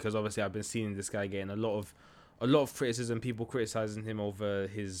season? Because obviously I've been seeing this guy getting a lot of criticism, people criticizing him over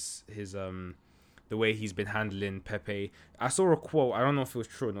his the way he's been handling Pepe. I saw a quote, I don't know if it was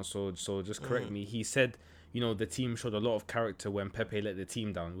true or not, so just correct me. He said, the team showed a lot of character when Pepe let the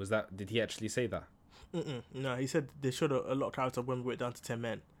team down. Did he actually say that? No, he said they showed a lot of character when we went down to 10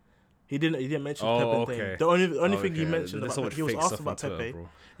 men. He didn't mention Pepe. Okay. The only thing he mentioned about Pepe, he was asked about Pepe. Bro.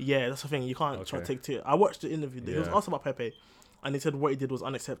 Yeah, that's the thing. You can't try to take to it. I watched the interview. He was asked about Pepe, and he said what he did was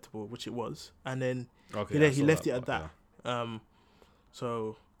unacceptable, which it was. And then he left it at that. Yeah.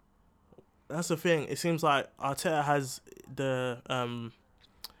 So that's the thing. It seems like Arteta has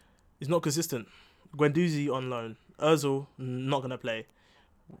he's not consistent. Guendouzi on loan. Ozil not gonna play,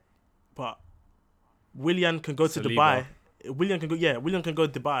 but Willian can go to Dubai. Willian can go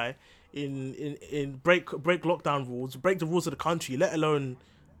to Dubai in break lockdown rules, break the rules of the country, let alone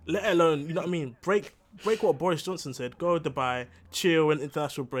you know what I mean, break what Boris Johnson said, go to Dubai, chill an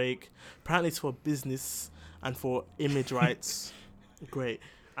international break. Apparently it's for business and for image rights. Great.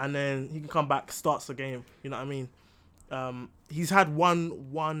 And then he can come back, starts the game, you know what I mean. He's had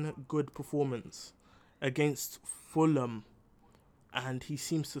one good performance against Fulham and he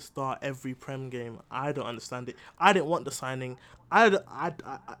seems to start every Prem game. I don't understand it. I didn't want the signing. I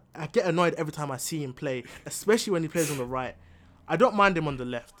get annoyed every time I see him play, especially when he plays on the right. I don't mind him on the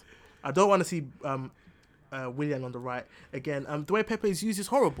left. I don't want to see Willian on the right again. The way Pepe is used is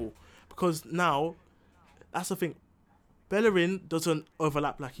horrible because now that's the thing. Bellerin doesn't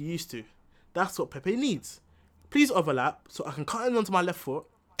overlap like he used to. That's what Pepe needs. Please overlap so I can cut in onto my left foot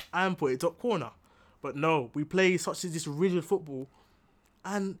and put it top corner. But no, we play such this rigid football,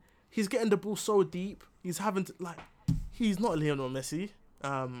 and he's getting the ball so deep. He's having to, he's not Lionel Messi.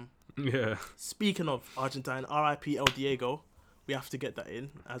 Yeah. Speaking of Argentine, R.I.P. El Diego. We have to get that in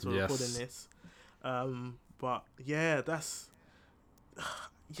as we're recording this. But yeah,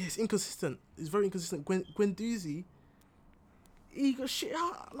 it's inconsistent. It's very inconsistent. Guendouzi, he got shit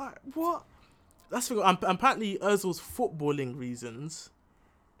out. Like, what? That's the thing. Apparently, Ozil's footballing reasons.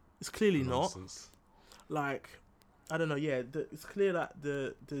 It's clearly Nonsense. not. Like, I don't know. Yeah, it's clear that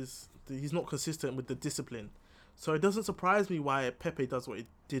he's not consistent with the discipline. So it doesn't surprise me why Pepe does what he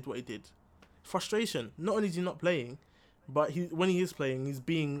did. Frustration. Not only is he not playing, but when he is playing, he's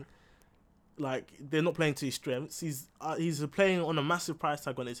being they're not playing to his strengths. He's playing on a massive price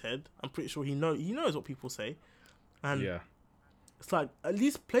tag on his head. I'm pretty sure he knows what people say, and yeah, it's like at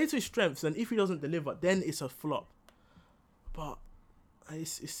least play to his strengths. And if he doesn't deliver, then it's a flop. But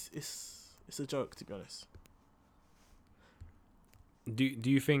it's a joke, to be honest. Do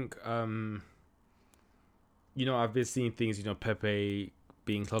you think I've been seeing things, Pepe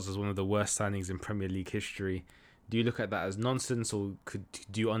being classed as one of the worst signings in Premier League history. Do you look at that as nonsense, or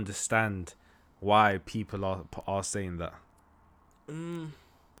do you understand why people are saying that?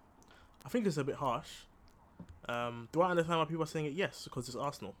 I think it's a bit harsh. Do I understand why people are saying it? Yes, because it's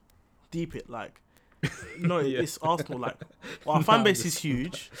Arsenal. Deep it, no, it's Arsenal. Our fan base is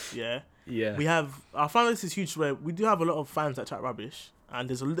huge. Yeah. Yeah. Our fan base is huge. Where we do have a lot of fans that chat rubbish, and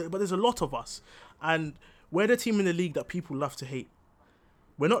there's a lot of us, and we're the team in the league that people love to hate.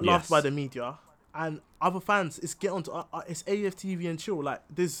 We're not loved by the media, and other fans. It's get onto it's AFTV and chill.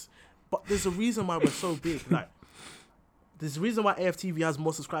 There's a reason why we're so big. There's a reason why AFTV has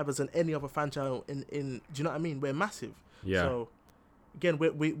more subscribers than any other fan channel in. Do you know what I mean? We're massive. Yeah. So again,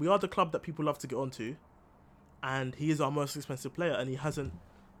 we are the club that people love to get onto, and he is our most expensive player, and he hasn't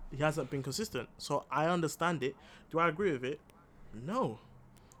been consistent. So I understand it. Do I agree with it? No.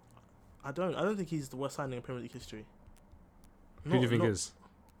 I don't think he's the worst signing in Premier League history. Who do you think is?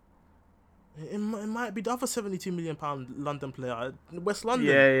 It might be the other £72 million London player, West London.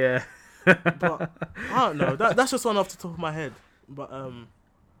 Yeah. But I don't know. That's just one off the top of my head. But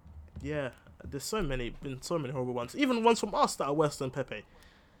yeah, there's been so many horrible ones. Even ones from us that are worse than Pepe.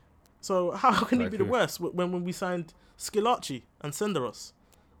 So how can he be the worst when we signed Skilacci and Senderos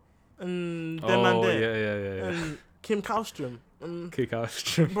and Yeah. and Kim Kallström and Kick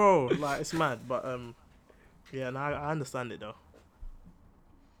Kallström. bro, it's mad. But yeah, and I understand it though.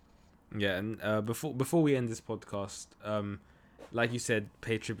 Yeah, and before we end this podcast, like you said,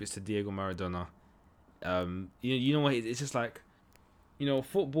 pay tributes to Diego Maradona. You know what? It's just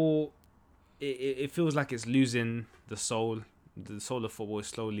football. It feels like it's losing the soul. The soul of football is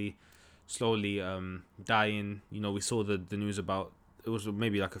slowly dying. We saw the news about, it was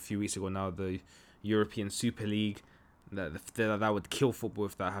maybe a few weeks ago now, the European Super League that would kill football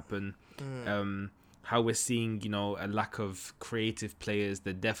if that happened. How we're seeing, a lack of creative players,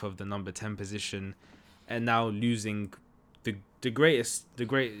 the death of the number 10 position, and now losing the greatest, him,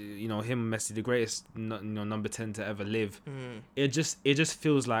 Messi, the greatest, number 10 to ever live. It just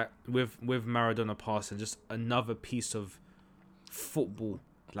feels like with Maradona passing, just another piece of football,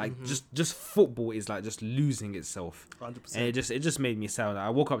 just football is just losing itself. 100%. And it just made me sad.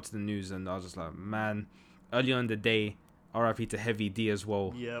 I woke up to the news and I was just like, man, earlier in the day, RIP to Heavy D as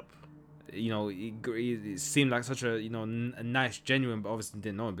well. Yep. It seemed like such a a nice, genuine, but obviously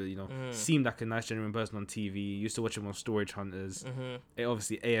didn't know it, but seemed like a nice, genuine person on TV. Used to watch him on Storage Hunters. It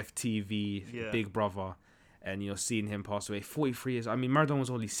obviously AFTV, Big Brother, and seeing him pass away, 43 years. I mean, Maradona was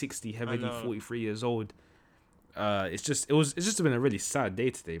only 60, Heavy 43 years old. It's just been a really sad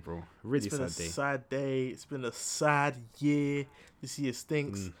day today, bro. Really sad day. It's been a sad day. It's been a sad year. This year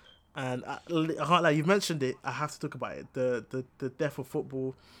stinks. And I can't lie, you've mentioned it. I have to talk about it. The death of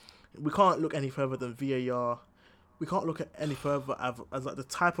football. We can't look any further than VAR. We can't look at any further as the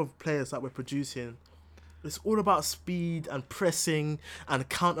type of players that we're producing. It's all about speed and pressing and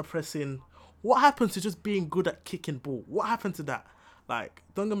counter pressing. What happened to just being good at kicking ball? What happened to that?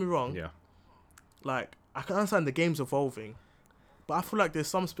 Don't get me wrong. Yeah. I can understand the game's evolving, but I feel like there's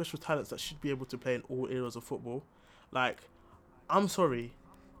some special talents that should be able to play in all areas of football. I'm sorry.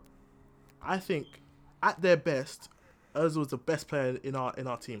 I think at their best, Ozil was the best player in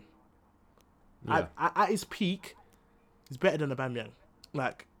our team. Yeah. At his peak, he's better than Aubameyang.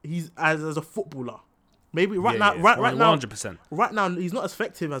 Like he's as a footballer. Maybe right now, right now, 100%. right now, he's not as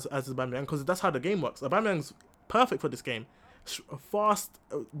effective as Aubameyang because that's how the game works. Aubameyang's perfect for this game. Fast,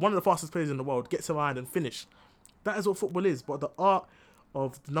 one of the fastest players in the world, gets around and finish. That is what football is. But the art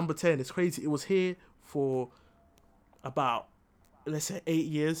of the number 10 is crazy. It was here for about, let's say, 8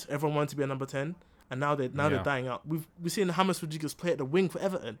 years. Everyone wanted to be a number 10, and now they're dying out. We've seen James Rodriguez play at the wing for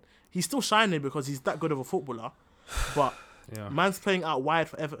Everton. He's still shining because he's that good of a footballer, but man's playing out wide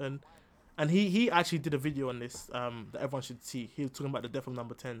for Everton. And he actually did a video on this that everyone should see. He was talking about the death of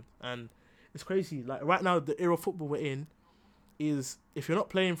number 10, and it's crazy. Like right now, the era of football we're in is if you're not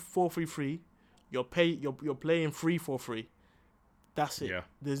playing 4-3-3, you're playing 3-4-3. That's it. Yeah.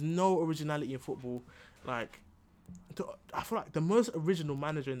 There's no originality in football. Like I feel like the most original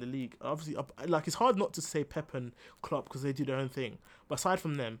manager in the league, obviously, like it's hard not to say Pep and Klopp because they do their own thing. But aside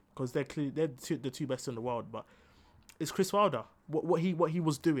from them, because they're the two best in the world, but it's Chris Wilder. What he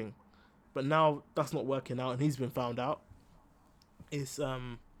was doing. But now that's not working out, and he's been found out. It's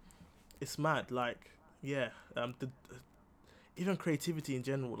mad. Like, yeah, even creativity in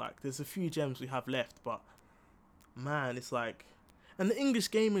general. Like, there's a few gems we have left, but man, it's like, and the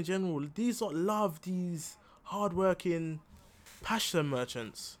English game in general. These love these hardworking, passion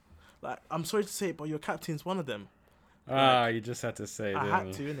merchants. Like, I'm sorry to say it, but your captain's one of them. You just had to say it. I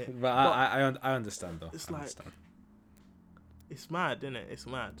had to, innit? But I understand though. It's it's mad, innit? It's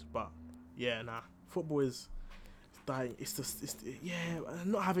mad, but. Yeah, football is dying. It's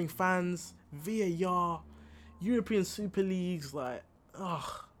not having fans, VAR, European Super Leagues, like,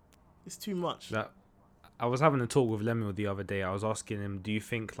 it's too much. I was having a talk with Lemuel the other day. I was asking him, do you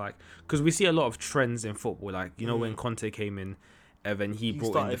think, like, because we see a lot of trends in football, like, you know, when Conte came in, Evan, he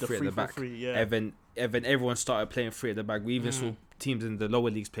brought in the three at the back. Evan, everyone started playing three at the back. We even saw teams in the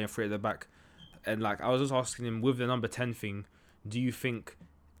lower leagues playing three at the back. And, like, I was just asking him, with the number 10 thing, do you think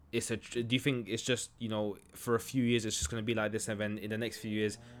it's just, you know, for a few years it's just going to be like this, and then in the next few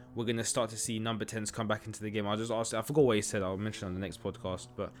years we're going to start to see number 10s come back into the game? I just asked, I forgot what he said, I'll mention on the next podcast,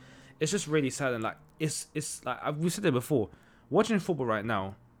 but it's just really sad. And like it's like we said it before, watching football right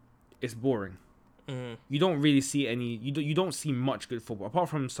now is boring. You don't really see you don't see much good football apart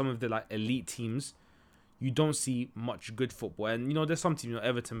from some of the like elite teams. You don't see much good football, and you know there's some teams, you know,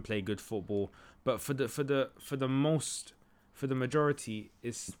 Everton play good football, but for the majority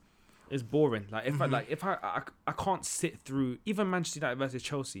it's boring. Like if I can't sit through even Manchester United versus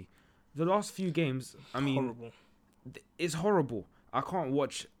Chelsea, the last few games. I mean, it's horrible. I can't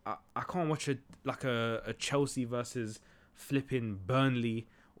watch a Chelsea versus flipping Burnley,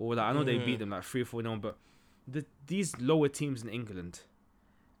 or like I know they beat them like 3-4-0, but these lower teams in England,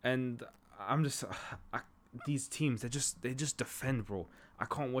 and I'm just these teams they just defend, bro. I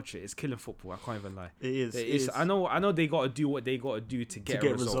can't watch it. It's killing football. I can't even lie. It is. I know they got to do what they got to do to get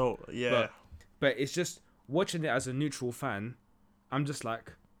a result. Yeah. But it's just watching it as a neutral fan. I'm just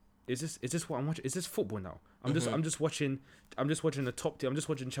like, is this what I'm watching? Is this football now? I'm just watching the top team. I'm just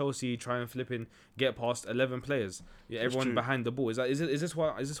watching Chelsea try and flipping get past 11 players. Yeah, everyone behind the ball. Is this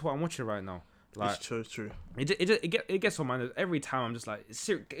what I'm watching right now? Like, it's true. It gets on my nerves every time. I'm just like,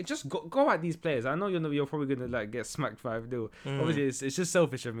 just go at these players. I know you're probably gonna like get smacked 5-0. Obviously, it's just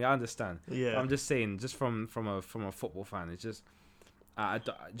selfish of me. I understand. Yeah. I'm just saying, just from a football fan, it's just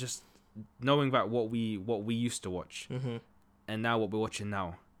just knowing about what we used to watch, and now what we're watching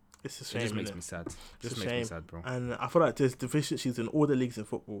now. It's a shame. It just makes me sad. Makes me sad, bro. And I feel like there's deficiencies in all the leagues in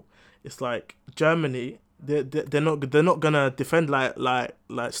football. It's like Germany, they're not gonna defend like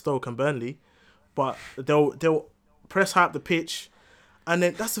Stoke and Burnley. But they'll press high up the pitch, and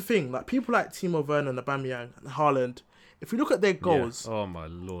then that's the thing. Like people like Timo Werner and Aubameyang and Haaland, if you look at their goals, oh my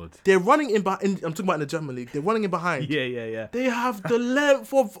lord, they're running in behind. I'm talking about in the German league. They're running in behind. Yeah. They have the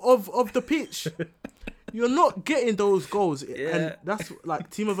length of the pitch. You're not getting those goals, and that's like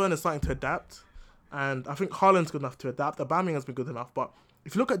Timo Werner's starting to adapt, and I think Haaland's good enough to adapt. Aubameyang has been good enough, but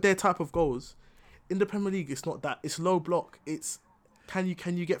if you look at their type of goals in the Premier League, it's not that. It's low block. It's can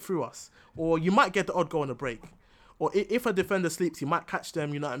you get through us? Or you might get the odd goal on a break. Or if a defender sleeps, you might catch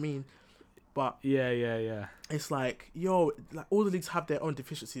them, you know what I mean? But yeah. It's like, all the leagues have their own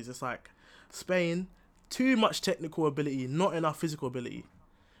deficiencies. It's like Spain, too much technical ability, not enough physical ability.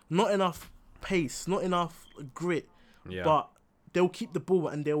 Not enough pace, not enough grit. Yeah. But they'll keep the ball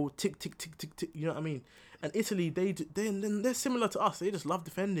and they'll tick, tick, tick, tick, tick, you know what I mean? And Italy, they're similar to us. They just love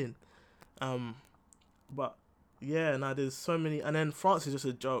defending. But yeah, there's so many, and then France is just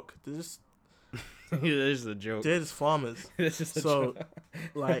a joke. They're just it's a joke. They're just farmers. It's just a so joke.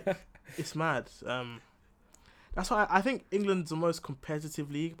 like it's mad. That's why I think England's the most competitive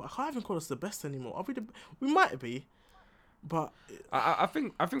league, but I can't even call us the best anymore. Are we? We might be, but I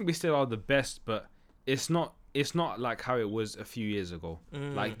think we still are the best, but it's not like how it was a few years ago.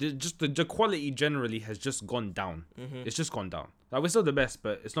 Like the quality generally has just gone down. It's just gone down. Like we're still the best,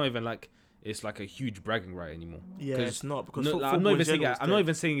 but it's not even like it's like a huge bragging right anymore. Yeah, it's not because I'm not even saying it. I'm not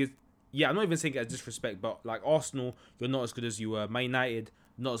even saying it. Yeah, I'm not even saying it as disrespect, but like Arsenal, you're not as good as you were. Man United,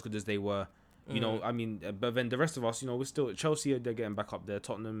 not as good as they were. You know, I mean, but then the rest of us, you know, we're still Chelsea. They're getting back up there.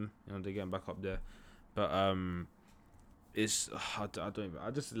 Tottenham, you know, they're getting back up there. But it's I don't even.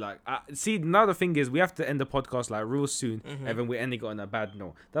 I just like see. Now the thing is, we have to end the podcast like real soon, and then we're ending it on a bad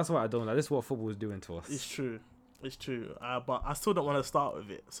note. That's what I don't like. This is what football is doing to us. It's true. But I still don't want to start with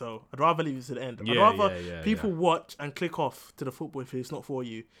it, so I'd rather leave it to the end. I'd rather people watch and click off to the football if it's not for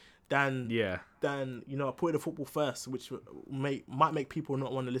you, than you know, put the football first, which might make people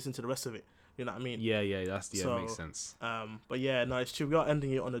not want to listen to the rest of it. You know what I mean? Yeah, makes sense. But yeah, no, it's true. We are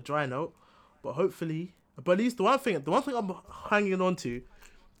ending it on a dry note, but hopefully, but at least the one thing I'm hanging on to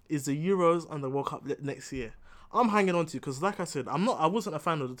is the Euros and the World Cup next year. I'm hanging on to because, like I said, I wasn't a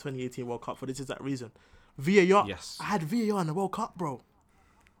fan of the 2018 World Cup for this exact reason. VAR. Yes. I had VAR in the World Cup, bro.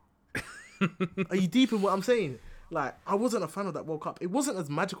 Are you deep in what I'm saying? Like, I wasn't a fan of that World Cup. It wasn't as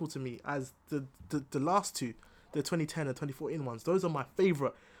magical to me as the last two, the 2010 and 2014 ones. Those are my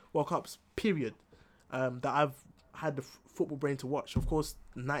favourite World Cups, period, that I've had the football brain to watch. Of course,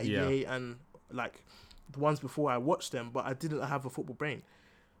 98 and, like, the ones before I watched them, but I didn't have a football brain.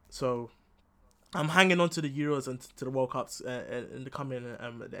 So, I'm hanging on to the Euros and to the World Cups in the coming,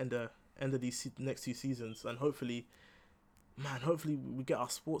 at the end of these next 2 seasons, and hopefully we get our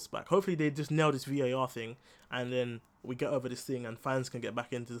sports back. Hopefully they just nail this VAR thing, and then we get over this thing and fans can get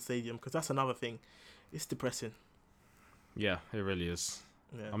back into the stadium, because that's another thing. It's depressing. Yeah, it really is.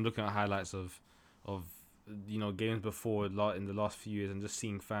 Yeah. I'm looking at highlights of you know, games before in the last few years and just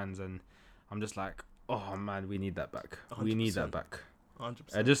seeing fans, and I'm just like, oh man, we need that back. 100%. We need that back.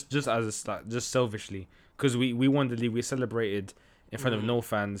 100%. Just as like, just selfishly, because we won the league, we celebrated in front of no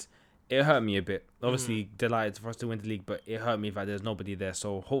fans. It hurt me a bit. Obviously, delighted for us to win the league, but it hurt me that there's nobody there.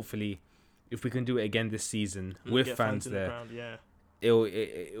 So hopefully, if we can do it again this season with fans there, it'll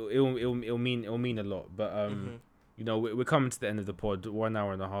mean a lot. But you know, we're coming to the end of the pod. 1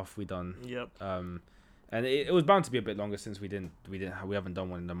 hour and a half, we done. Yep. And it was bound to be a bit longer since we haven't done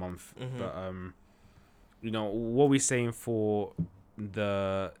one in a month. But you know, what we saying for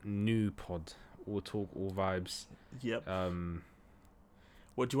the new pod? All talk, all vibes. Yep.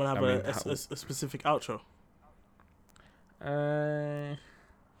 What do you want to have a specific outro? I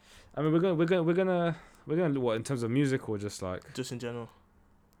mean, we're gonna what, in terms of music, or just in general?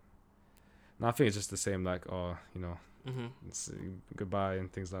 No, I think it's just the same. Like, oh, you know, it's goodbye and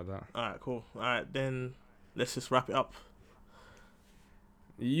things like that. All right, cool. All right, then let's just wrap it up.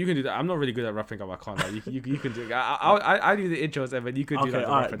 You can do that. I'm not really good at wrapping up. I can't. Like, you can do. I do the intros, and then you could do that.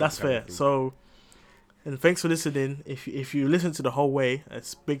 All right, that's fair. So. And thanks for listening. If you listened to the whole way, a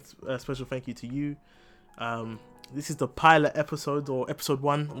big special thank you to you. This is the pilot episode, or episode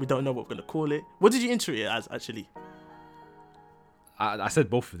 1. We don't know what we're gonna call it. What did you intro it as, actually? I said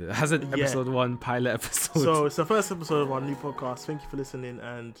both of it. I said episode 1, pilot episode. So it's the first episode of our new podcast. Thank you for listening,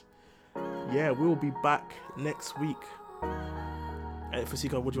 and yeah, we'll be back next week.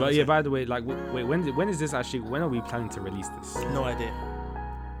 Fasika, what do you want to say? By the way, like, wait, when is this actually? When are we planning to release this? No idea.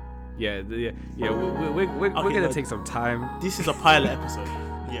 Yeah. We're gonna take some time. This is a pilot episode.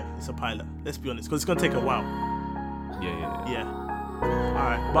 Yeah, it's a pilot. Let's be honest, because it's gonna take a while. Yeah. All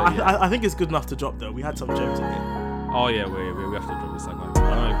right, but I think it's good enough to drop though. We had some gems in there. Oh yeah, we have to drop this. I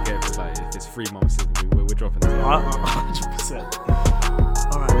don't care if it's like if it's 3 months. We're dropping this. 100%.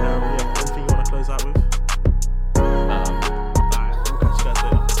 All right, anything you want to close out with?